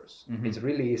universe. It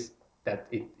really is that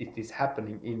it is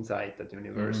happening inside that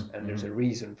universe, and there's a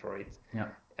reason for it, Yeah.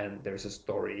 and there's a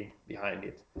story behind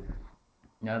it.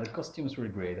 Yeah, the costumes were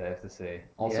great, I have to say.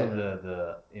 Also, Yeah. the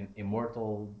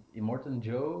Immortal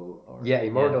Joe. Or,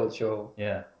 Immortal Joe.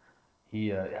 Yeah,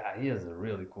 he has a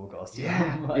really cool costume.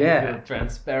 Yeah, Like yeah. the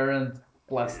transparent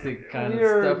plastic kind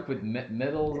Weird. of stuff with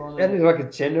medals on it. And it's like a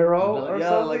general or yeah,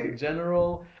 something. like a general,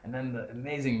 and then the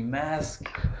amazing mask.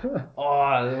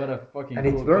 Oh, what a fucking And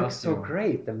cool it works costume. so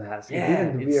great, the mask. Yeah, it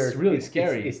didn't it's weird. really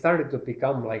scary. It started to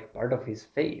become like part of his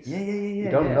face. Yeah. You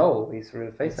don't know his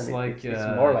real face, It's and like it's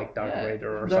more like Darth yeah,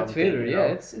 Vader or Darth something. Vader, you yeah,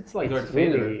 know? it's like It Darth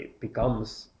Vader. really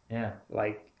becomes Yeah.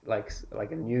 like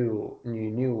a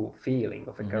new feeling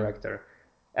of a character.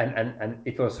 And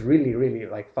it was really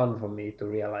like fun for me to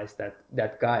realize that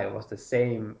that guy was the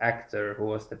same actor who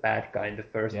was the bad guy in the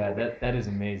first movie. Yeah, that is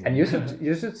amazing. And you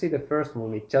should see the first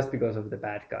movie just because of the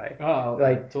bad guy. Oh,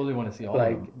 like I totally want to see all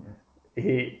like of them.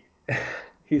 he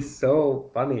he's so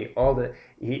funny. All the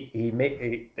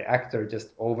the actor just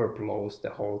overblows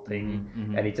the whole thing,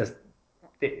 and he just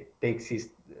takes his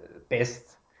best,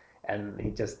 and he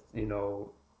just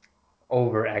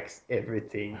overacts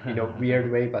everything in a weird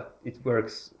way, but it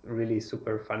works really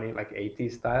super funny, like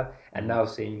 80s style. And now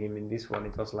seeing him in this one,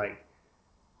 it was like,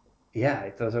 yeah,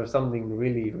 it was something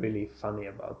really funny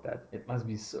about that. It must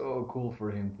be so cool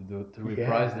for him to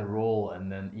reprise the Yeah. role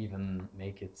and then even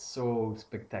make it so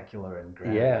spectacular and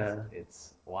grand. Yeah.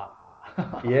 It's wow.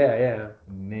 Yeah.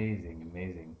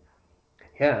 Amazing.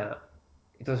 Yeah,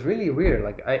 it was really weird.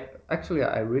 Like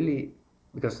I really,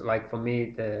 because like for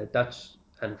me the Dutch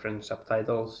and French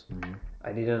subtitles,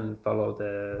 I didn't follow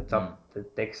the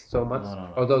text so much. No.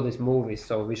 Although this movie is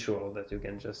so visual that you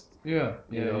can just Yeah,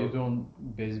 you know. you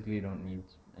don't need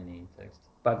any text.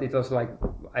 But it was like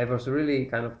I was really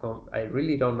kind of I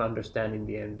really don't understand in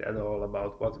the end at all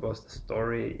about what was the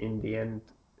story in the end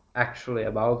actually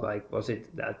about. Like, was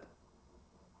it that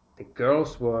the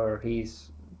girls were his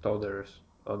daughters,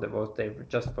 or was they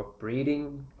just for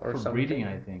breeding or For something? breeding,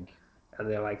 I think. And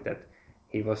they're like that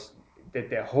he was that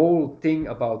the whole thing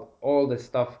about all the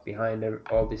stuff behind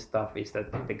all this stuff is that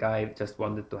the guy just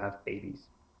wanted to have babies.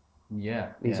 Yeah,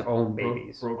 His own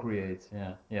babies. Procreate,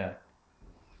 yeah.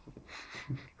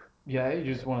 Yeah, he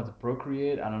just wanted to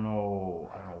procreate. I don't know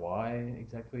why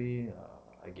exactly.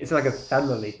 I guess It's like a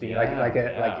family thing, like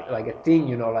a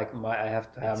thing, like I have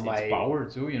to have it's power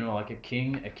too, like a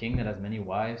king that has many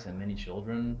wives and many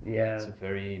children. Yeah. It's a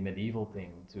very medieval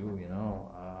thing too,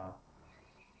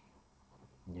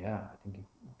 yeah, I think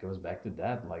it goes back to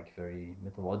that, like very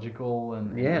mythological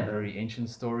and very ancient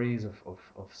stories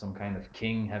of some kind of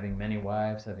king having many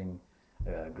wives, having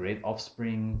great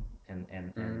offspring, and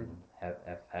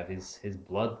have his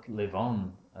blood live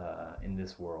on in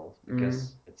this world,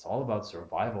 because it's all about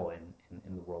survival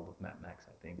in the world of Mad Max,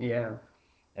 I think. Yeah.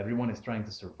 Everyone is trying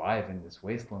to survive in this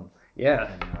wasteland.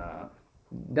 Yeah. And,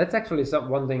 that's actually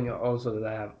one thing also that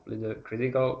I have a little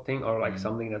critical thing, or like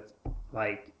something that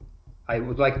like I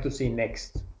would like to see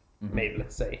next, maybe,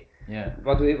 let's say. Yeah.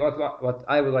 What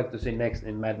I would like to see next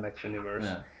in Mad Max universe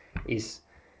is,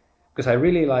 because I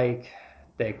really like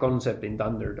the concept in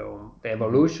Thunderdome, the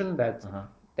evolution that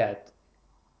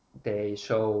they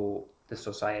show the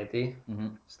society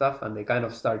stuff, and they kind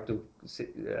of start to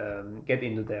get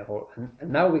into the whole.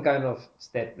 And now we kind of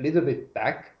step a little bit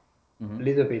back.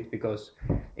 Little bit, because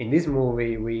in this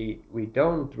movie we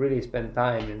don't really spend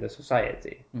time in the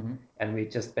society, and we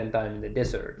just spend time in the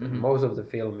desert. And most of the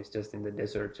film is just in the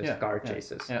desert, just car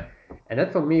chases. And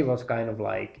that for me was kind of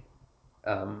like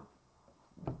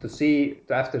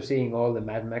after seeing all the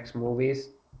Mad Max movies,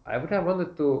 I would have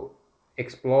wanted to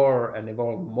explore and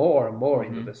evolve more and more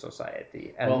into the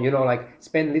society, and like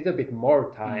spend a little bit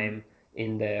more time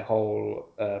in the whole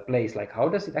place, like how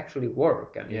does it actually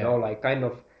work, and like kind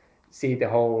of see the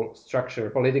whole structure,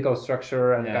 political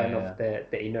structure, and of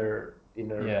the inner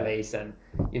place, and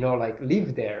like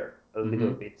live there a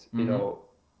little bit,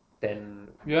 then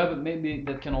but maybe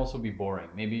that can also be boring.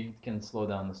 Maybe it can slow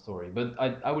down the story, but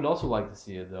I would also like to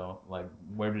see it though, like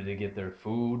where do they get their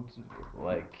food,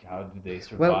 like how do they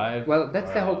survive. Well,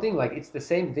 that's the whole thing. Like, it's the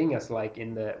same thing as like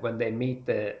in the when they meet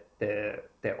the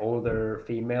older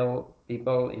female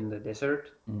people in the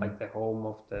desert, like the home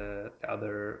of the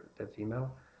female.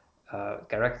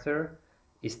 character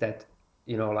is that,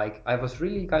 you know, like I was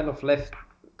really kind of left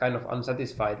kind of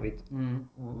unsatisfied with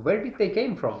where did they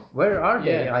came from? Where are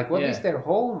they? Yeah, Like what is yeah. their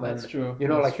home? That's And true, you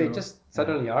know, that's like they true. just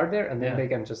suddenly are there and then Yeah. they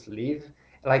can just leave.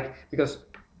 Like because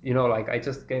you know, like I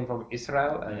just came from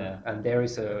Israel and Yeah. and there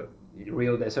is a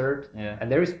real desert Yeah.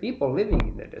 and there is people living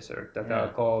in the desert that are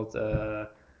Yeah. called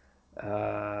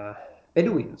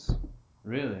Bedouins.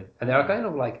 Really? And they are kind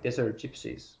of like desert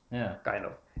gypsies, Yeah. kind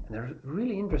of. And they're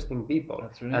really interesting people.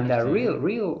 That's really and they're interesting.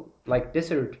 real like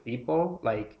desert people,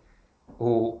 like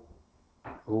who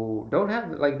don't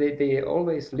have like they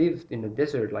always lived in the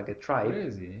desert like a tribe,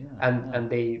 Crazy, yeah. and yeah. and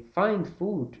they find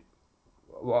food,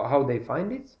 how they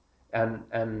find it,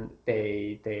 and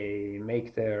they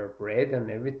make their bread and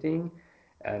everything,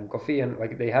 and coffee, and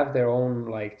like they have their own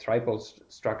like tribal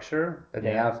structure that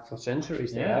they Yeah. have for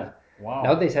centuries. They Yeah. have. Wow.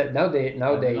 Nowadays, I did not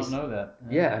nowadays, know that.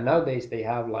 yeah, and nowadays they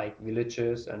have like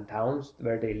villages and towns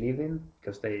where they live in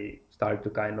because they start to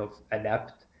kind of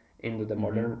adapt into the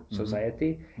modern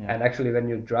society. Yeah. And actually, when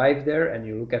you drive there and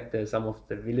you look at some of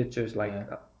the villages, like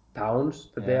Yeah. towns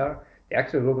that Yeah. they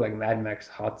actually look like Mad Max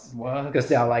huts What? because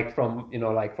they are like from, you know,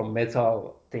 like from metal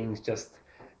things just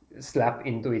slap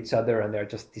into each other and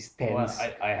they're just these Well, tents.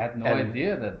 I had no And-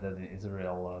 idea that in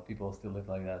Israel people still live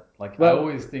like that. Like I Well-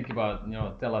 always think about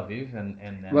Tel Aviv and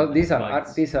Well, these and, are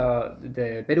like, these are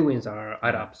the Bedouins are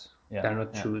Arabs. Yeah, They're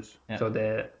not yeah, Jews. yeah. So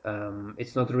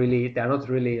it's not really they're not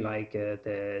really like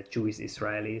the Jewish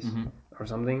Israelis or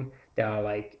something. They are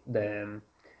like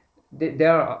they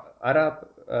are Arab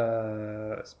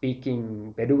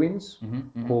speaking Bedouins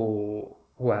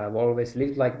who have always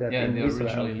lived like that yeah, in they Israel.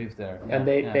 originally lived there. And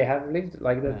yeah. they have lived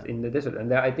like that Yeah. in the desert,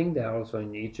 and I think they are also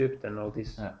in Egypt and all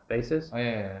these Yeah. places. Oh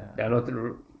yeah. They are not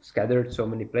scattered so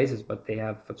many places, but they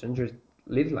have for centuries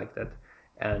lived like that,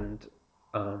 and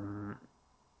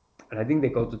I think they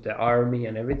go to the army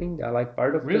and everything. They are like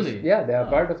part of Really? they are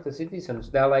Oh. part of the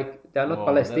citizens. They are not Whoa,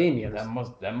 Palestinians.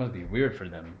 That must be weird for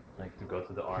them, like to go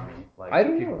to the army. Like I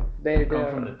don't if you know. They come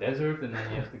are- from the desert and then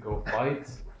you have to go fight.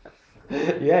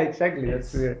 yeah, exactly.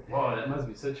 That's weird. Wow, that must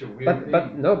be such a weird But thing. but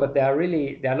no, but they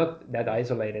are not that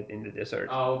isolated in the desert.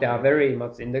 Oh, They okay. are very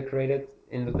much integrated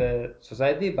into the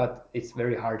society, but it's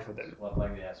very hard for them. What,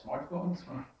 like they have smartphones?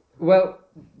 Or? Well,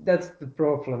 that's the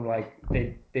problem. Like they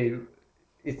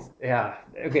it's yeah,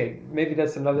 okay, maybe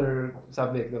that's another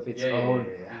subject of its own.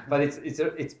 But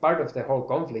it's part of the whole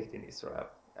conflict in Israel.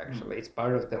 Actually, it's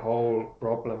part of the whole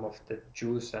problem of the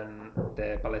Jews and the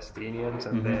Palestinians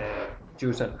and the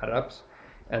Jews and Arabs,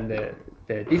 and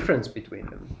the difference between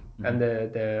them. And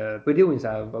the Bedouins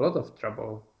have a lot of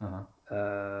trouble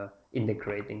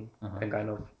integrating and kind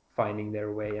of finding their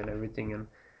way and everything, and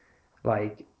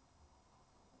like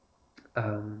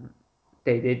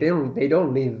they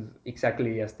don't live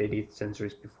exactly as they did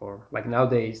centuries before. Like now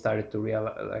they started to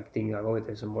realize, like think like, oh,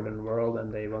 there's a modern world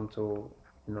and they want to,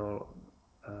 you know,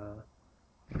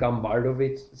 become part of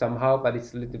it somehow, but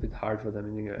it's a little bit hard for them,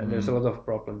 and there's a lot of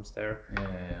problems there.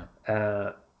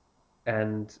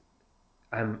 And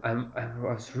I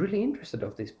was really interested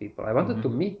of these people. I wanted to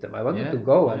meet them. I wanted to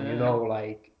go and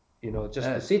just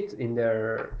to sit in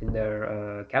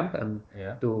their camp and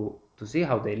to see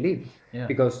how they live,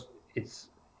 because it's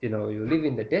you live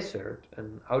in the desert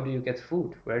and how do you get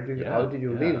food? How do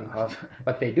you live?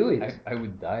 But they do it. I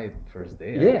would die first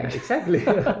day. Yeah, exactly.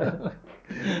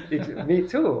 Me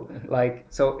too. Like,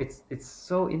 so it's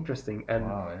so interesting, and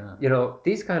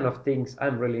these kind of things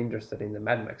I'm really interested in the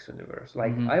Mad Max universe.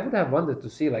 Like, I would have wanted to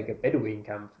see like a Bedouin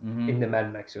camp in the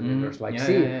Mad Max universe. Like,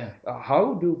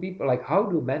 how do people, like, how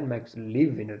do Mad Max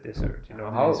live in a desert?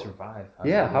 How do they survive?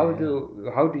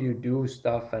 How do you do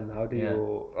stuff, and how do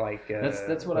you like?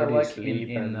 That's what I where do you like sleep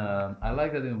in and- I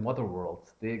like that in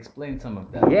Waterworld. They explain some of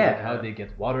that. Yeah. Like how they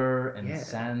get water and Yeah.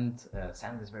 sand.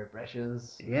 Sand is very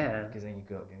precious. Yeah. Because then you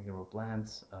can grow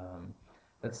plants.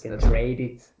 That's trade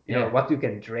it. You know Yeah. what you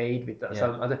can trade with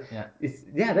some other. That's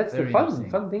Very the interesting.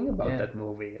 fun thing about Yeah. that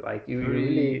movie. Like you Very-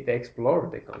 really they explore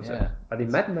the concept. Yeah. But in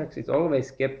Mad Max, it's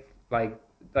always kept like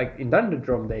in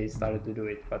Thunderdome they started to do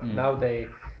it, but now they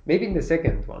maybe in the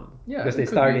second one because they it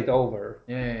could started be. over.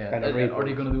 Yeah. Kind of Are they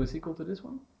reboot. gonna do a sequel to this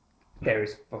one? There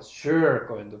is for sure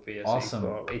going to be a Awesome.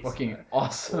 sequel. It's Fucking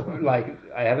awesome. like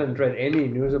I haven't read any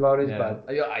news about it, but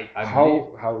I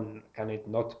how can it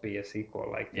not be a sequel?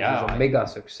 Like this is a mega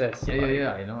success. believe,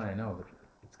 like, yeah, I know, but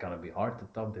it's gonna be hard to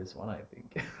top this one, I think.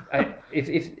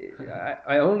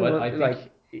 I only But want, I think- like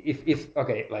if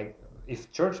okay, like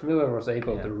if George Miller was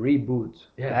able Yeah. to reboot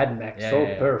Yeah. Mad Max Yeah, so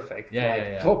yeah. perfect, Yeah, like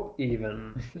yeah. top even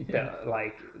Yeah.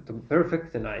 like to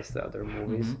perfectionize the other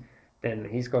movies, then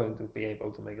he's going to be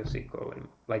able to make a sequel.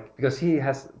 Like because he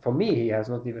has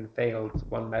not even failed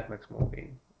one Mad Max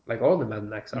movie. Like all the Mad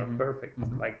Max are perfect,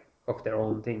 like of their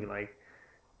own thing. Like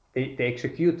they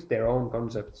execute their own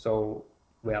concept so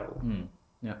well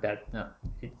that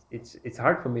it's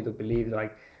hard for me to believe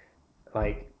like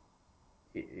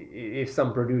if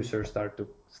some producers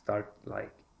start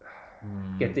like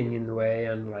getting in the way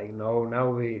and like no, now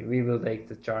we will take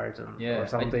the charge or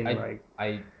something.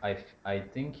 I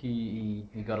think he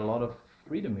got a lot of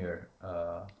freedom here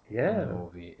in the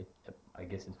movie. I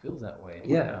guess it feels that way.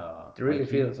 It really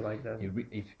feels like that.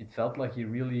 It felt like he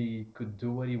really could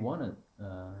do what he wanted.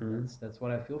 That's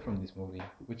what I feel from this movie,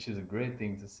 which is a great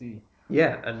thing to see.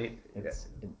 Yeah, and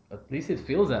at least it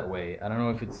feels that way. I don't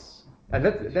know if it's. And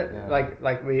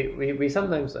like we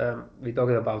sometimes we talk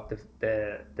about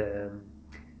the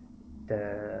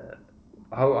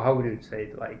how would you say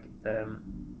it, like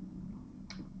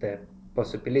the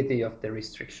possibility of the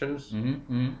restrictions,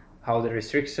 how the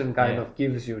restriction kind of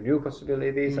gives you new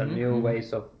possibilities and new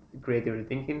ways of creatively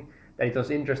thinking. That it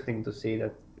was interesting to see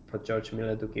that for George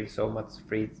Miller to give so much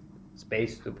free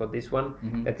space for this one,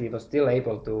 that he was still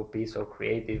able to be so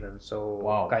creative and so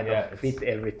of fit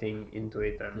everything into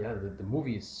it. And the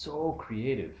movie is so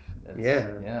creative.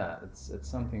 It's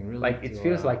something really like it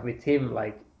feels like with him,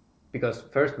 like because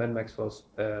first Mad Max was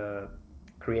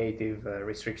creative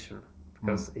restriction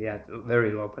because he had a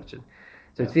very low budget.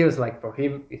 So it feels like for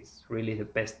him, it's really the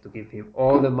best to give him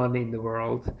all the money in the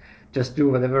world, just do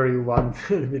whatever you want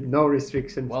with no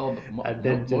restrictions. Well,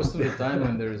 most of the time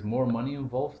when there's more money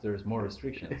involved, there's more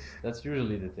restrictions. That's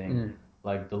usually the thing.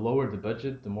 Like the lower the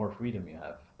budget, the more freedom you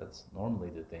have. That's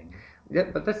normally the thing. Yeah,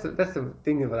 but that's the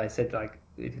thing that I said. Like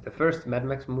the first Mad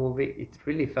Max movie, it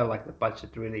really felt like the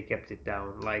budget really kept it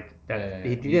down. Like that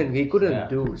he couldn't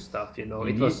do stuff. You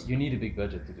need a big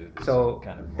budget to do this. So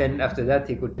kind of then after that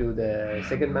he could do the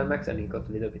second Mad Max and he got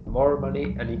a little bit more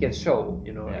money and he can show.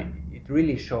 It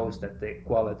really shows that the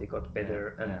quality got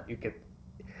better and you get.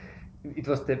 It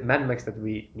was the Mad Max that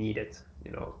we needed.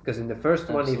 Because in the first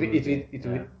one,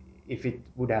 if it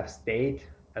would have stayed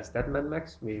as that Mad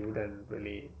Max, we wouldn't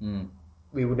really,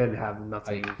 we wouldn't have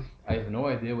nothing. I have no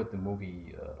idea what the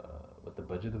movie, what the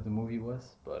budget of the movie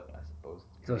was, but I suppose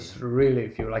it was really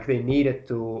few. Like they needed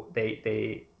to,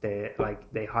 they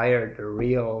hired a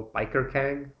real biker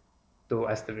gang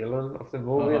as the villain of the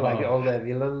movie. Like all the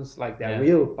villains, like they're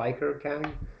real biker gang.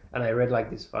 And I read like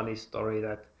this funny story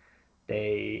that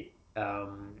they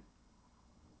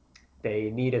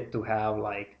needed to have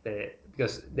like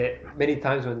because many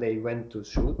times when they went to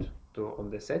shoot on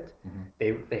the set,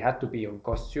 they had to be on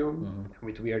costume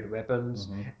with weird weapons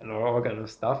and all kind of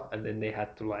stuff, and then they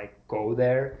had to like go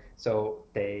there. So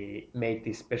they made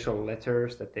these special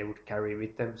letters that they would carry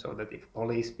with them, so that if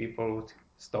police people would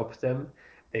stop them,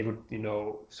 they would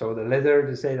show the letter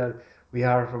to say that we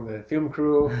are from a film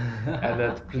crew and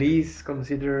that please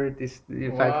consider this the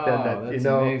fact that that's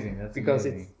amazing. That's because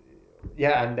amazing.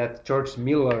 And that George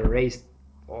Miller raised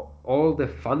all the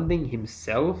funding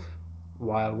himself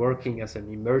while working as an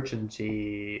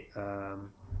emergency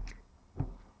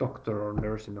doctor or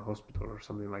nurse in a hospital or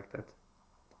something like that.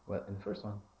 What, in the first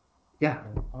one? Yeah.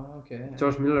 Oh, okay.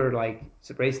 George Miller like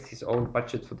raised his own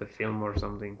budget for the film or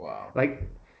something. Wow.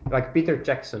 Like Peter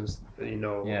Jackson's,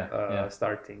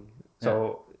 starting.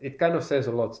 So it kind of says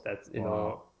a lot that it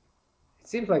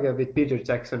seems like with Peter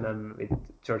Jackson and with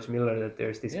George Miller that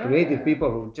there's these creative people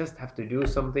who just have to do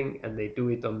something and they do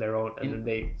it on their own and then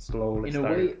they slowly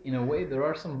start. In a way, there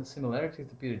are some similarities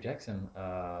to Peter Jackson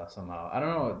somehow. I don't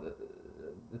know.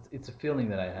 It's a feeling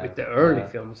that I have. With the early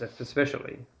films,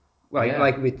 especially.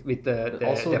 Like with the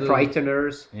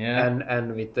Frighteners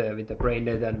and with the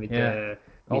Braindead and with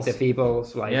the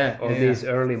Peoples, these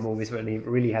early movies when he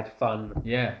really had fun.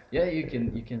 Yeah,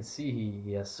 you can see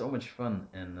he has so much fun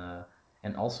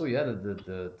and also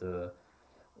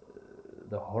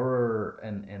the horror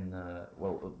and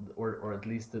or at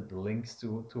least the links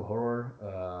to horror,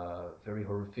 very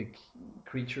horrific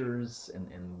creatures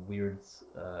and weird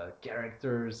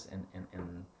characters and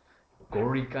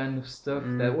gory kind of stuff.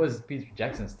 That was Peter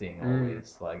Jackson's thing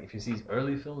always. Like if you see his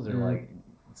early films, they're like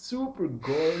super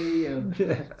gory and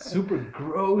super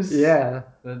gross. Yeah.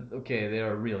 But okay, they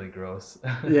are really gross.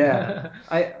 Yeah.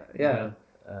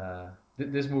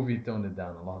 This movie toned it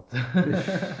down a lot.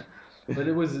 But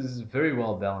it was very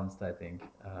well balanced, I think.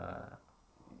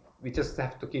 We just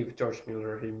have to give George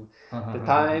Miller the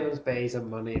time and space and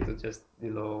money to just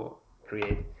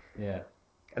create. Yeah.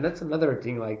 And that's another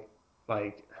thing,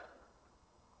 for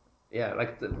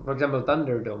example,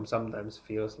 Thunderdome sometimes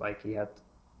feels like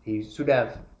he should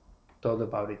have thought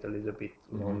about it a little bit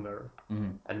longer.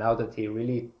 Mhm. And now that he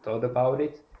really thought about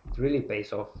it, it really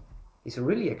pays off. He's a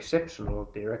really exceptional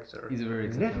director. He's a very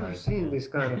I've exceptional never director, seen yeah. this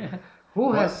kind of. Who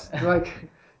Well- has like?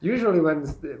 Usually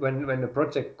when the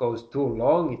project goes too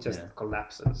long, it just Yeah.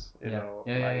 collapses. You know.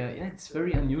 like- Yeah. It's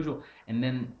very unusual, and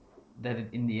then that it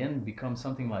in the end becomes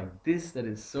something like this that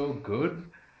is so good.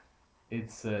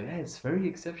 It's very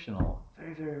exceptional,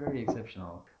 very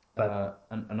exceptional. But-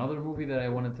 Another movie that I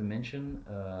wanted to mention,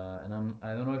 and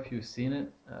I don't know if you've seen it,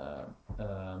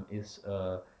 is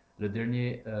Le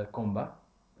Dernier Combat.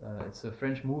 It's a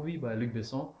French movie by Luc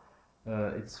Besson.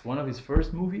 It's one of his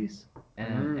first movies,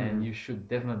 and you should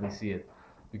definitely see it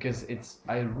because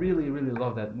I really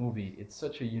love that movie. It's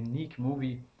such a unique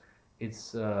movie.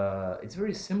 It's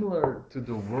very similar to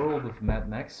the world of Mad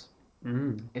Max.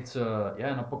 Mm. It's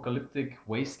an apocalyptic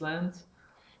wasteland.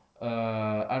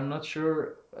 I'm not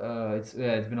sure. It's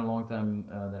been a long time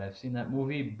that I've seen that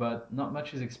movie, but not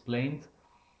much is explained.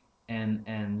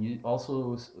 And you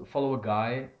also follow a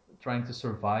guy trying to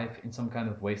survive in some kind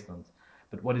of wasteland.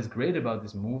 But what is great about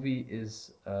this movie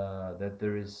is that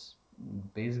there is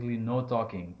basically no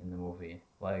talking in the movie.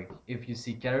 Like if you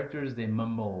see characters, they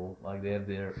mumble, like they have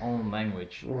their own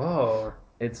language. Whoa.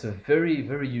 It's a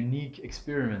very unique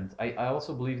experiment. I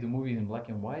also believe the movie is in black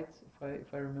and white,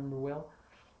 if I remember well,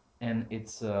 and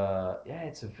it's a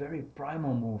very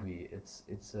primal movie. It's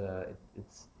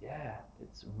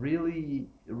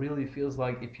really feels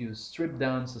like if you strip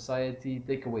down society,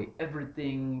 take away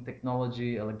everything,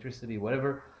 technology, electricity,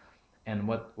 whatever, and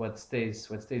what stays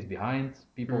behind,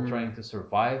 people trying to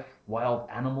survive, wild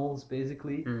animals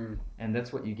basically, and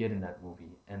that's what you get in that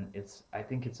movie. And I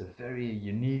think it's a very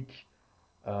unique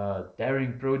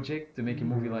daring project to make a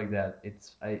movie like that.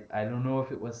 I don't know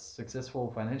if it was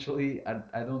successful financially.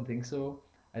 I don't think so.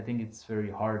 I think it's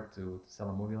very hard to sell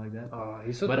a movie like that.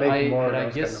 He should But make more I of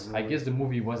those guess kind of I guess movies. the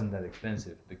movie wasn't that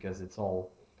expensive because it's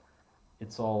all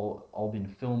been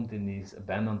filmed in these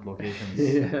abandoned locations.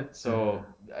 Yeah. So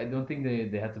I don't think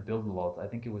they had to build a lot. I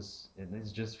think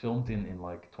it's just filmed in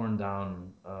like torn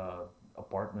down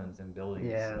apartments and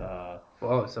buildings. Yeah.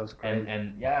 Wow, sounds great.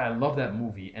 And yeah, I love that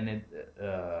movie. And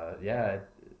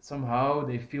somehow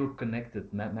they feel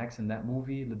connected. Mad Max in that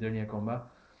movie, Le Dernier Combat,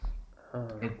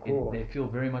 Cool. they feel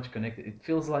very much connected. It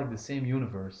feels like the same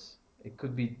universe. It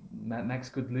could be Mad Max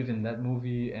could live in that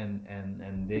movie,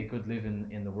 and they could live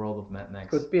in the world of Mad Max.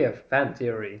 Could be a fan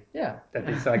theory Yeah. that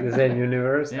it's like the same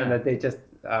universe Yeah. and that they just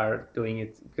are doing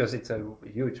it because it's a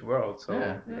huge world. So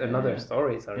another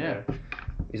stories are there.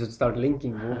 We should start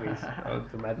linking movies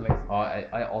to Mad Max.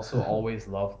 I also always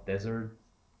loved desert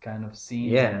kind of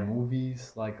scenes Yeah. in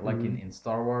movies, like in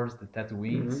Star Wars, the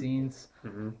Tatooine scenes.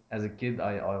 As a kid,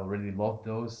 I already loved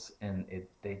those, and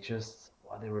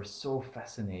they were so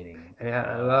fascinating. Yeah,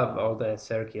 I love all the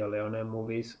Sergio Leone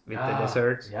movies with the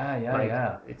deserts.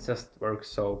 Yeah. It just works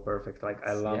so perfect. Like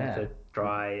I love the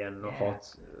dry and hot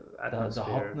The atmosphere.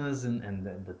 hotness and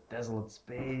the desolate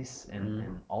space,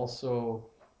 and also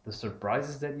the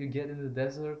surprises that you get in the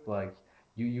desert. Like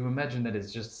you imagine that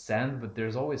it's just sand, but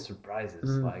there's always surprises,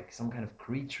 like some kind of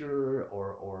creature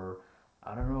or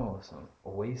I don't know, some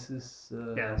oasis.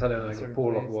 Suddenly in like a certain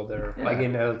pool of place. water, Yeah. like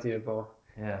in El Tiempo.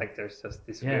 Yeah. Like there's just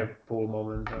this Yeah. weird pool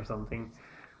moment or something.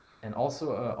 And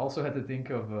also had to think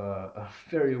of a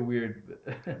very weird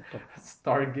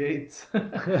Stargate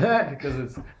because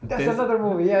it's That's another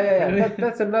movie. Yeah.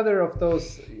 That's another of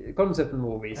those concept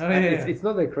movies. Oh, And yeah. it's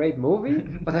not a great movie,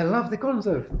 but I love the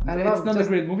concept. It's not a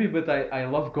great movie, but I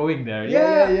love going there.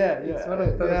 It's one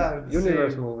of those Yeah,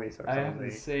 universe same. movies or I have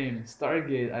the something. same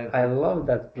Stargate. I love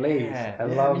that place. Yeah,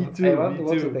 I me too, want to me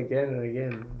watch too. it again and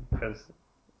again because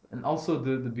And also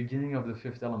the beginning of The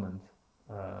Fifth Element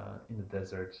in the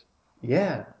desert.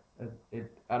 yeah.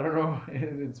 I don't know.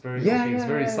 It's very Yeah, it's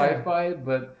very yeah. sci-fi,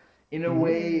 but in a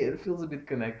way it feels a bit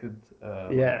connected.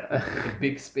 Yeah. like a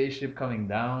big spaceship coming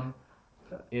down.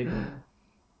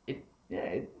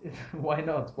 Why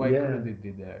not? Why Yeah. couldn't it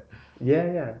be there?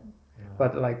 Yeah.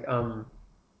 But like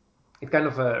it kind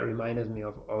of reminded me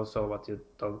of also what you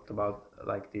talked about,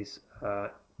 like this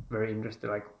very interesting,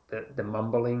 like the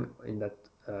mumbling in that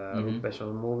Luc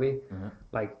Besson movie.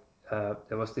 Like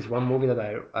there was this one movie that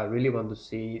I really want to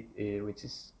see, which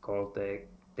is called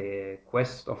the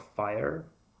Quest of Fire,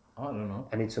 I don't know.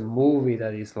 and it's a movie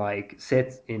that is like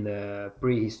set in a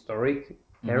prehistoric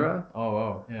era, Oh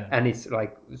wow, yeah. and it's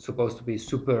like supposed to be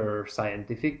super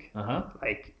scientific,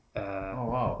 like Oh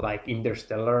wow. like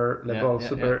interstellar level, yeah,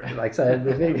 super yeah. like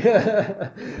scientific,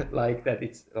 like that.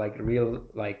 It's like real,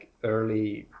 like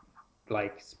early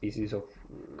like species of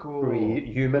Cool.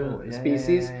 pre-human Cool. Yeah,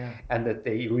 species, yeah. and that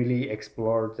they really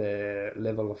explore the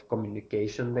level of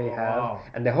communication they Oh, have. wow.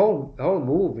 And the whole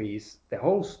movies, the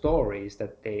whole story is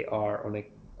that they are on a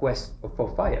quest for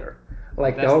fire.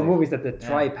 Like the whole Fantastic. movie is that the Yeah.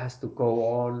 tribe has to go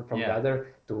on from the Yeah. other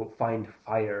to find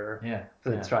fire Yeah. for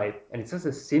the Yeah. tribe, and it's just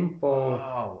a simple,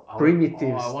 Wow.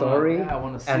 primitive I story. I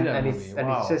wanna see and that and movie. it's Wow. and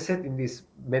it's just set in this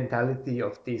mentality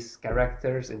of these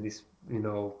characters in this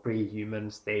pre-human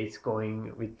states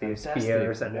going with their Fantastic.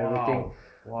 spears and everything.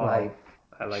 Wow. Like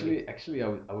I like it. Actually, I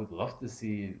would love to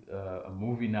see a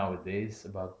movie nowadays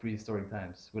about prehistoric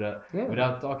times Yeah.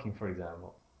 without talking, for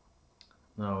example.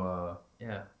 No,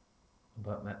 yeah,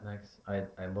 about Mad Max,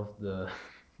 I love the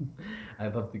I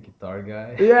love the guitar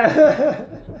guy.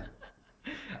 Yeah.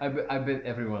 I bet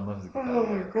everyone loves the guitar Oh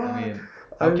my guy. God. I mean,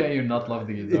 how can you not love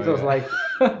the guitar It was guy? like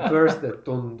first the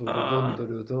dun dun dun dun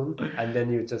dun dun, and then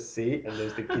you just see, and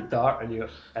there's the guitar, and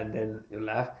then you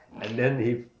laugh, and then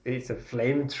he's a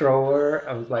flamethrower.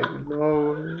 I was like,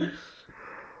 no,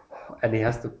 and he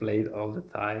has to play it all the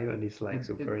time, and he's like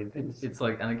super intense. It's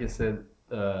like Annika said.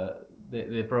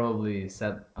 They probably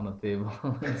sat on a table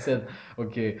and said,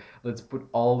 "Okay, let's put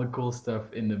all the cool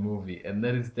stuff in the movie," and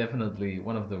that is definitely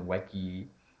one of the wacky,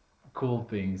 cool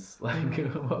things. Like,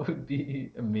 what would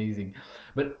be amazing?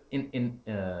 But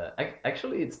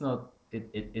actually, it's not.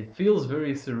 It feels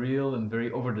very surreal and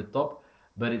very over the top.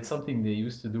 But it's something they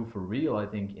used to do for real. I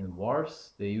think in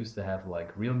wars they used to have like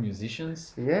real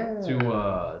musicians Yeah.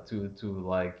 to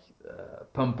like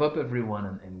pump up everyone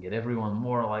and get everyone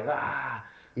more like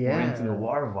more into the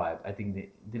war vibe. I think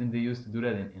they used to do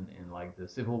that in like the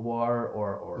Civil War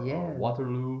or Yeah.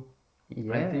 Waterloo.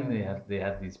 Yeah. I think they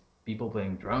had these people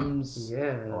playing drums.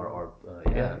 Yeah. Or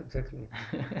Yeah, exactly.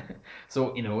 So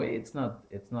in a way, it's not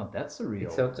that surreal.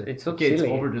 It's not okay, it's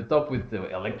silly. over the top with the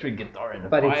electric guitar and the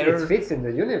But fire. it fits in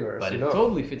the universe. But you it know.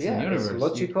 totally fits in the Yeah, universe. it's You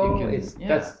logical. can- it's yeah.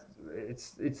 that's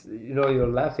it's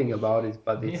you're laughing about it,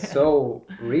 but it's so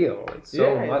real. It's so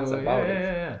much about it.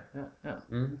 Yeah.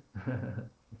 Mhm.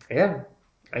 Yeah,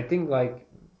 I think like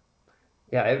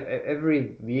every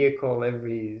vehicle,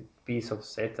 every piece of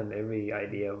set, and every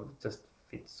idea just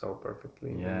fits so perfectly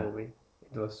in the Yeah. movie.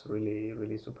 It was really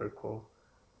really super cool.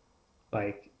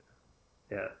 Like,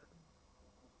 yeah,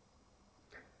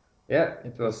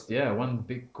 It was one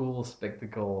big cool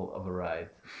spectacle of a ride.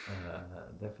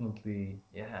 Definitely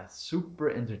super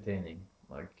entertaining.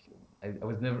 Like I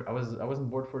was never I wasn't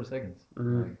bored for a second.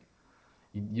 Like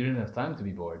you didn't have time to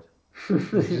be bored.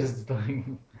 It's just like.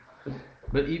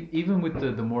 But even with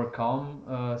the more calm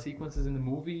sequences in the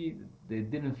movie, they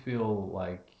didn't feel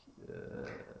like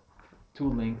too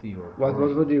lengthy or What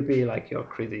boring. would you be like your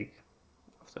critic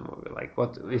of the movie? Like,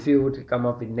 what if you would come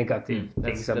up with negative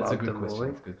things That's about a good the question.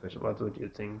 movie? That's a good question. What would you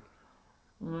think?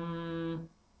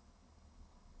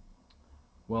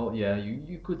 Well, yeah,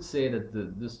 you could say that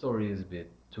the story is a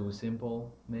bit too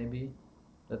simple, maybe.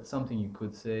 That's something you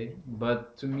could say.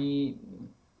 But to me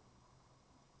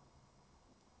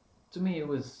it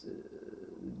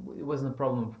wasn't a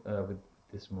problem with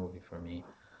this movie for me.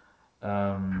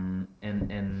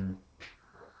 And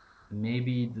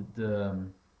maybe the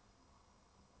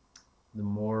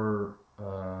more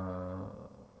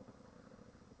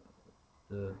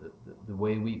the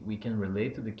way we can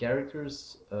relate to the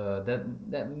characters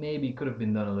that maybe could have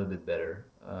been done a little bit better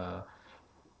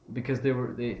because they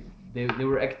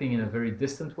were acting in a very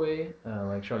distant way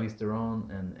like Charlize Theron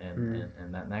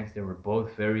and Matt Max. They were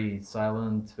both very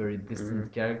silent, very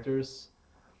distant characters,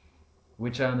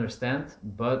 which I understand,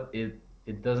 but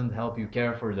it doesn't help you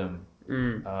care for them.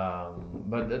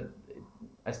 But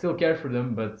I still care for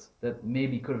them, but that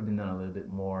maybe could have been done a little bit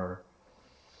more.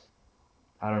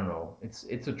 I don't know.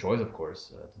 It's a choice, of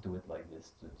course, to do it like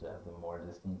this, to have them more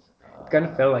distant. It kind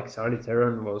of felt like Charlize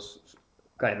Theron was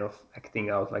kind of acting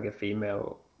out like a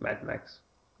female Mad Max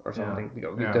or something,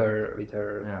 because with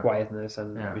her quietness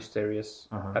and mysterious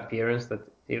appearance, that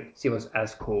she was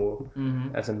as cool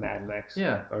as a Mad Max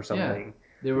or something.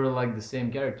 They were like the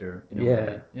same character in a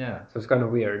way. So it's kind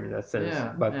of weird in that sense.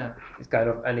 But it's kind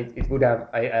of, and it would have.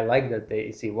 I like that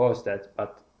she was that,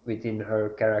 but within her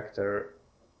character,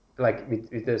 like with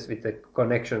the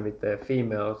connection with the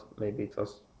females, maybe it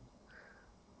was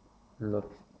not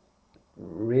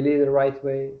really the right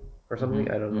way or something.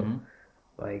 I don't know.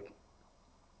 Like,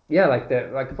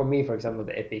 like for me, for example,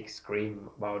 the epic scream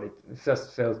about it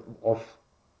just felt off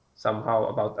somehow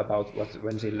about what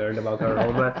when she learned about her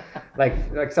Roma.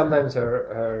 like sometimes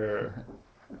her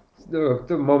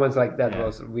the moments like that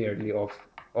was weirdly off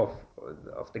of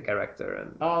the character.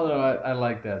 And oh no, I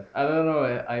like that. I don't know.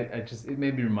 I just, it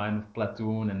made me remind of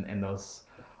Platoon and those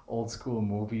old school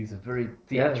movies, a very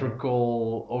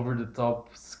theatrical, over the top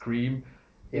scream.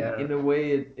 Yeah. In a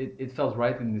way, it felt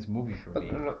right in this movie for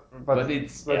me. But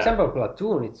it's for example,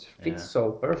 Platoon, it fits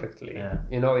so perfectly. Yeah.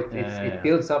 You know, it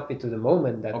builds up into the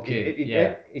moment that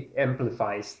it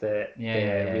amplifies the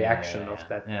reaction of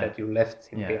that you left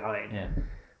him behind. Yeah.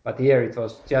 But here it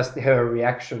was just her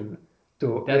reaction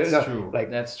to. That's true. Like,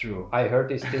 that's true. I heard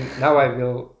this thing. Now I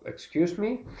will excuse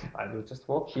me. I will just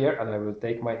walk here and I will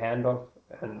take my hand off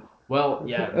and. Well,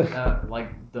 like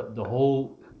the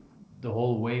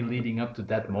whole way leading up to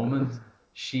that moment,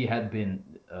 she had been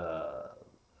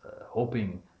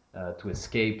hoping to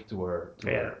escape to her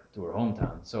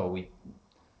hometown. So we,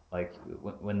 like,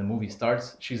 when the movie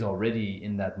starts, she's already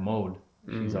in that mode.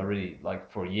 She's already, like,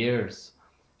 for years,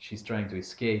 she's trying to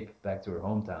escape back to her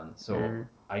hometown. So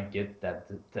I get that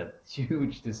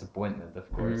huge disappointment,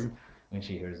 of course, when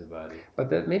she hears about it.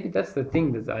 But maybe that's the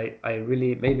thing that I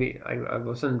really, maybe I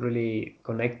wasn't really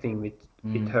connecting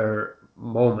with her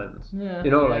moment. Yeah,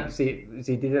 you know, yeah. like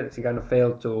she kind of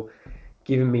failed to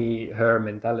give me her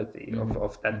mentality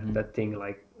of that thing,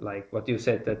 like what you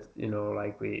said, that, you know,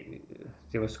 like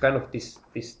she was kind of this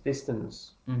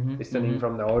distancing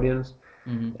from the audience.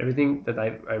 Everything that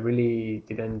I really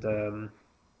didn't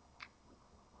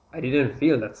I didn't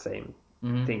feel that same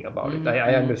thing about it.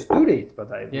 I understood it,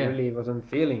 but I really wasn't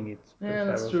feeling it. Yeah,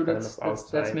 that's true.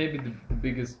 That's maybe the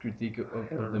biggest critique of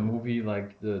the movie,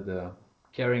 like the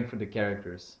caring for the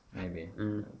characters, maybe.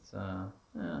 It's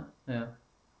yeah.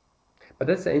 But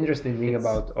that's the interesting thing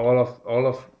about all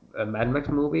of Mad Max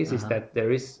movies, is that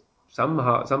there is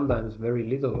sometimes very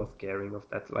little of caring of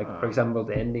that. Like, for example,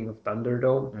 the ending of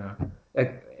Thunderdome.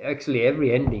 Actually,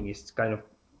 every ending is kind of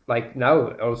like,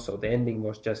 now also the ending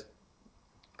was just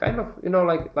kind of, you know,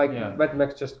 like Mad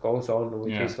Max just goes on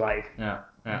with his life.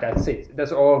 That's it.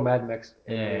 That's all Mad Max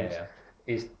is.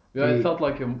 It felt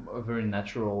like a very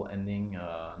natural ending,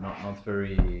 not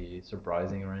very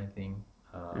surprising or anything.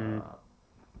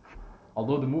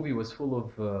 Although the movie was full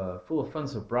of fun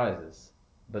surprises,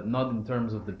 but not in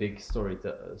terms of the big story.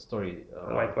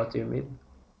 Like, what do you mean?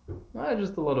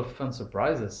 Just a lot of fun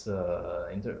surprises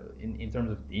in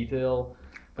terms of detail,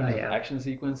 in terms of action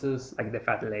sequences, like the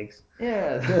fat legs.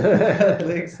 Yeah, the fat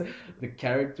legs, the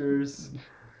characters,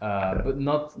 but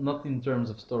not in terms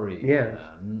of story.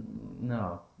 Yeah.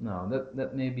 No,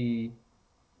 that may be.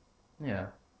 Yeah.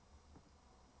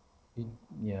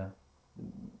 Yeah.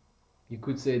 You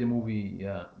could say the movie,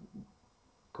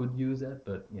 could use that,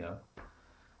 but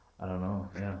I don't know.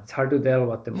 Yeah. It's hard to tell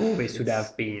what the movie should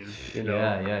have been, you know.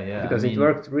 Yeah. Because it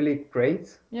worked really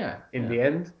great. In the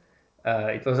end,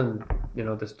 it wasn't, you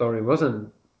know, the story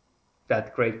wasn't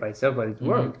that great by itself, but it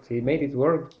worked. He made it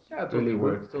work. Yeah, totally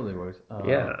worked. Totally worked.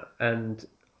 Yeah, and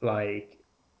like,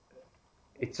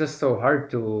 it's just so hard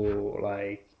to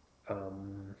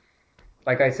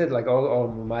like I said, like all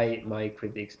my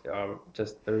critics are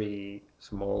just very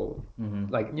small,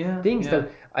 like things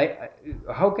that I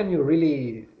how can you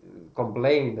really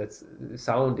complain that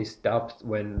sound is dubbed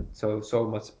when so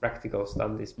much practical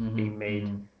stunt is being made,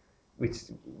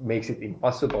 which makes it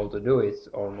impossible to do it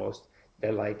almost.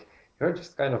 They're like, you're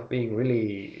just kind of being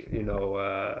really, you know,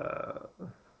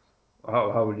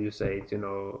 how would you say it, you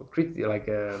know,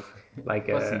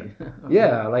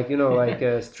 yeah, like, you know, like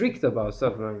strict about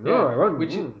stuff, like, no, I want,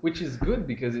 which is good,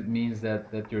 because it means that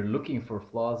you're looking for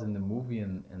flaws in the movie,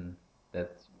 and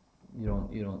that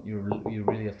you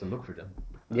really have to look for them.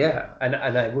 And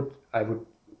I would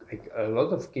like a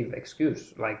lot of give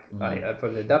excuse, like I for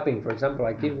the dubbing, for example,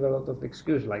 I give a lot of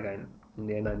excuse, like in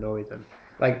the end I know it, and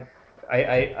like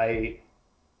I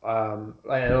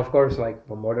and of course, like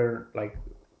for modern like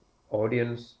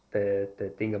audience,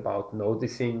 the thing about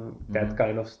noticing that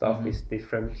kind of stuff is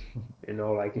different, you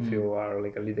know, like if you are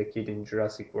like a little kid in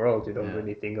Jurassic World, you don't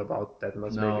really think about that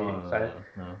much, No.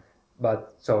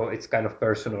 But so it's kind of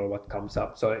personal what comes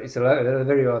up, so it's a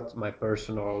very lot my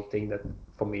personal thing, that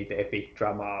for me the epic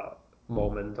drama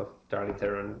moment of Charlie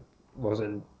Theron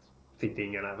wasn't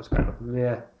fitting, and I was kind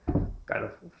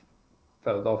of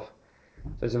felt off.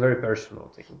 So it's a very personal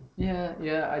thing. Yeah.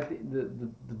 I think the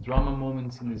drama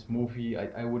moments in this movie,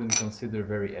 I wouldn't consider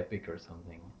very epic or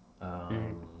something.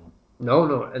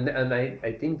 No, and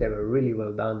I think they were really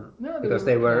well done, because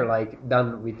they were like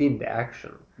done within the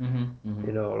action.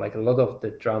 You know, like a lot of the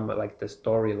drama, like the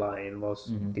storyline was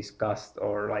discussed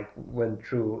or like went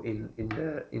through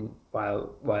in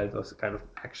while it was kind of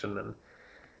action, and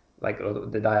like a lot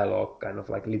of the dialogue, kind of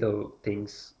like little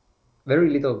things, very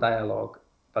little dialogue,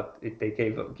 but they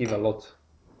give a lot,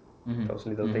 those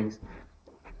little things,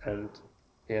 and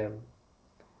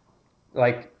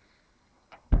like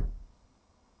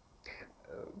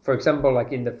for example,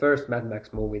 like in the first Mad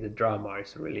Max movie, the drama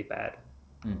is really bad.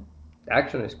 Mm. The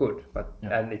action is good, but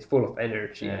Yeah. and it's full of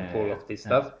energy Yeah, and yeah, full yeah, of this yeah.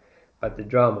 stuff, but the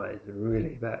drama is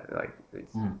really bad. Like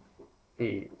it's Mm.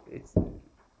 it's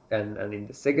and in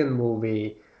the second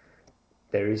movie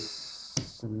there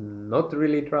is not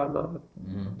really drama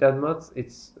Mm. that much.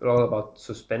 It's all about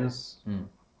suspense Mm.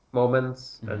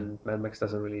 moments, Mhm. and Mad Max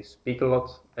doesn't really speak a lot,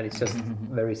 and it's just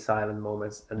very silent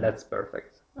moments, and Yeah. that's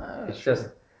perfect. Ah, It's sure. just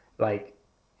like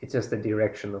it's just the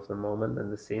direction of the moment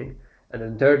and the scene. And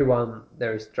then third one,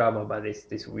 there is drama, but it's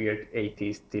this weird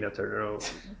 80s Tina Turner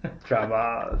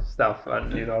drama stuff,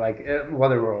 and like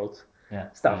Waterworld Yeah.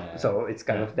 stuff. Yeah, yeah, So it's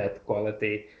kind yeah. of that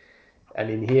quality. And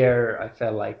in here, I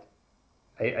felt like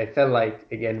I felt like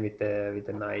again with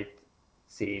the night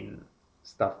scene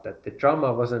stuff that the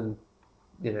drama wasn't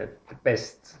the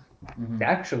best. Mhm. The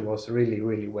action was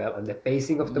really well, and the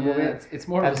pacing of the Yeah, movie. it's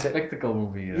more of a and the- spectacle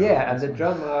movie. Yeah, and the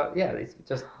drama, it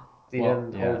just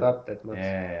didn't yeah. hold up that much.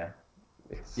 Yeah.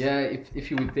 It's Yeah, if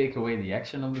you would take away the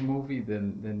action of the movie,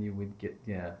 then you would get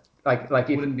like it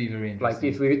if wouldn't be very like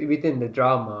interesting. if within the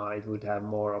drama, it would have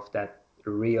more of that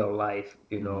real life,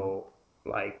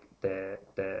 like the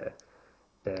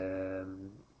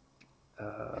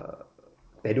uh,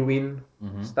 Bedouin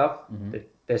Mhm. stuff, Mhm. the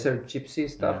desert gypsy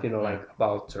stuff, Yeah, like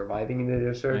about surviving in the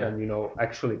desert Yeah. and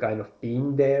actually kind of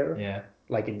being there, Yeah.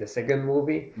 like in the second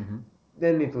movie. Mhm.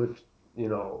 Then it would,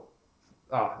 it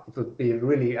would be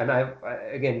really, and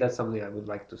again, that's something I would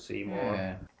like to see more.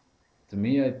 Yeah. To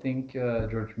me, I think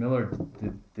George Miller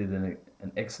did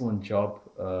an excellent job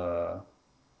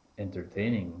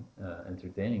entertaining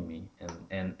me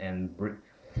and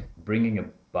bringing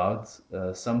about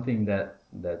something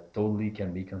that totally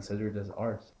can be considered as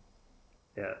art.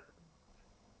 Yeah.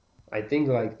 I think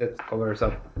like that covers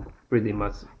up pretty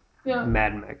much Yeah.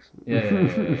 Mad Max. Yeah.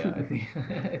 I think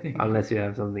I think. Unless you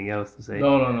have something else to say.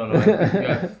 No. I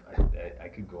think I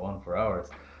could go on for hours.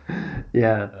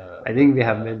 Yeah. I think we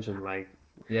have mentioned like.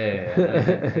 Yeah.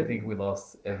 I think we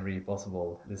lost every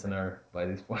possible listener by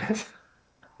this point.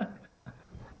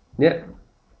 Yeah.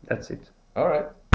 That's it. All right.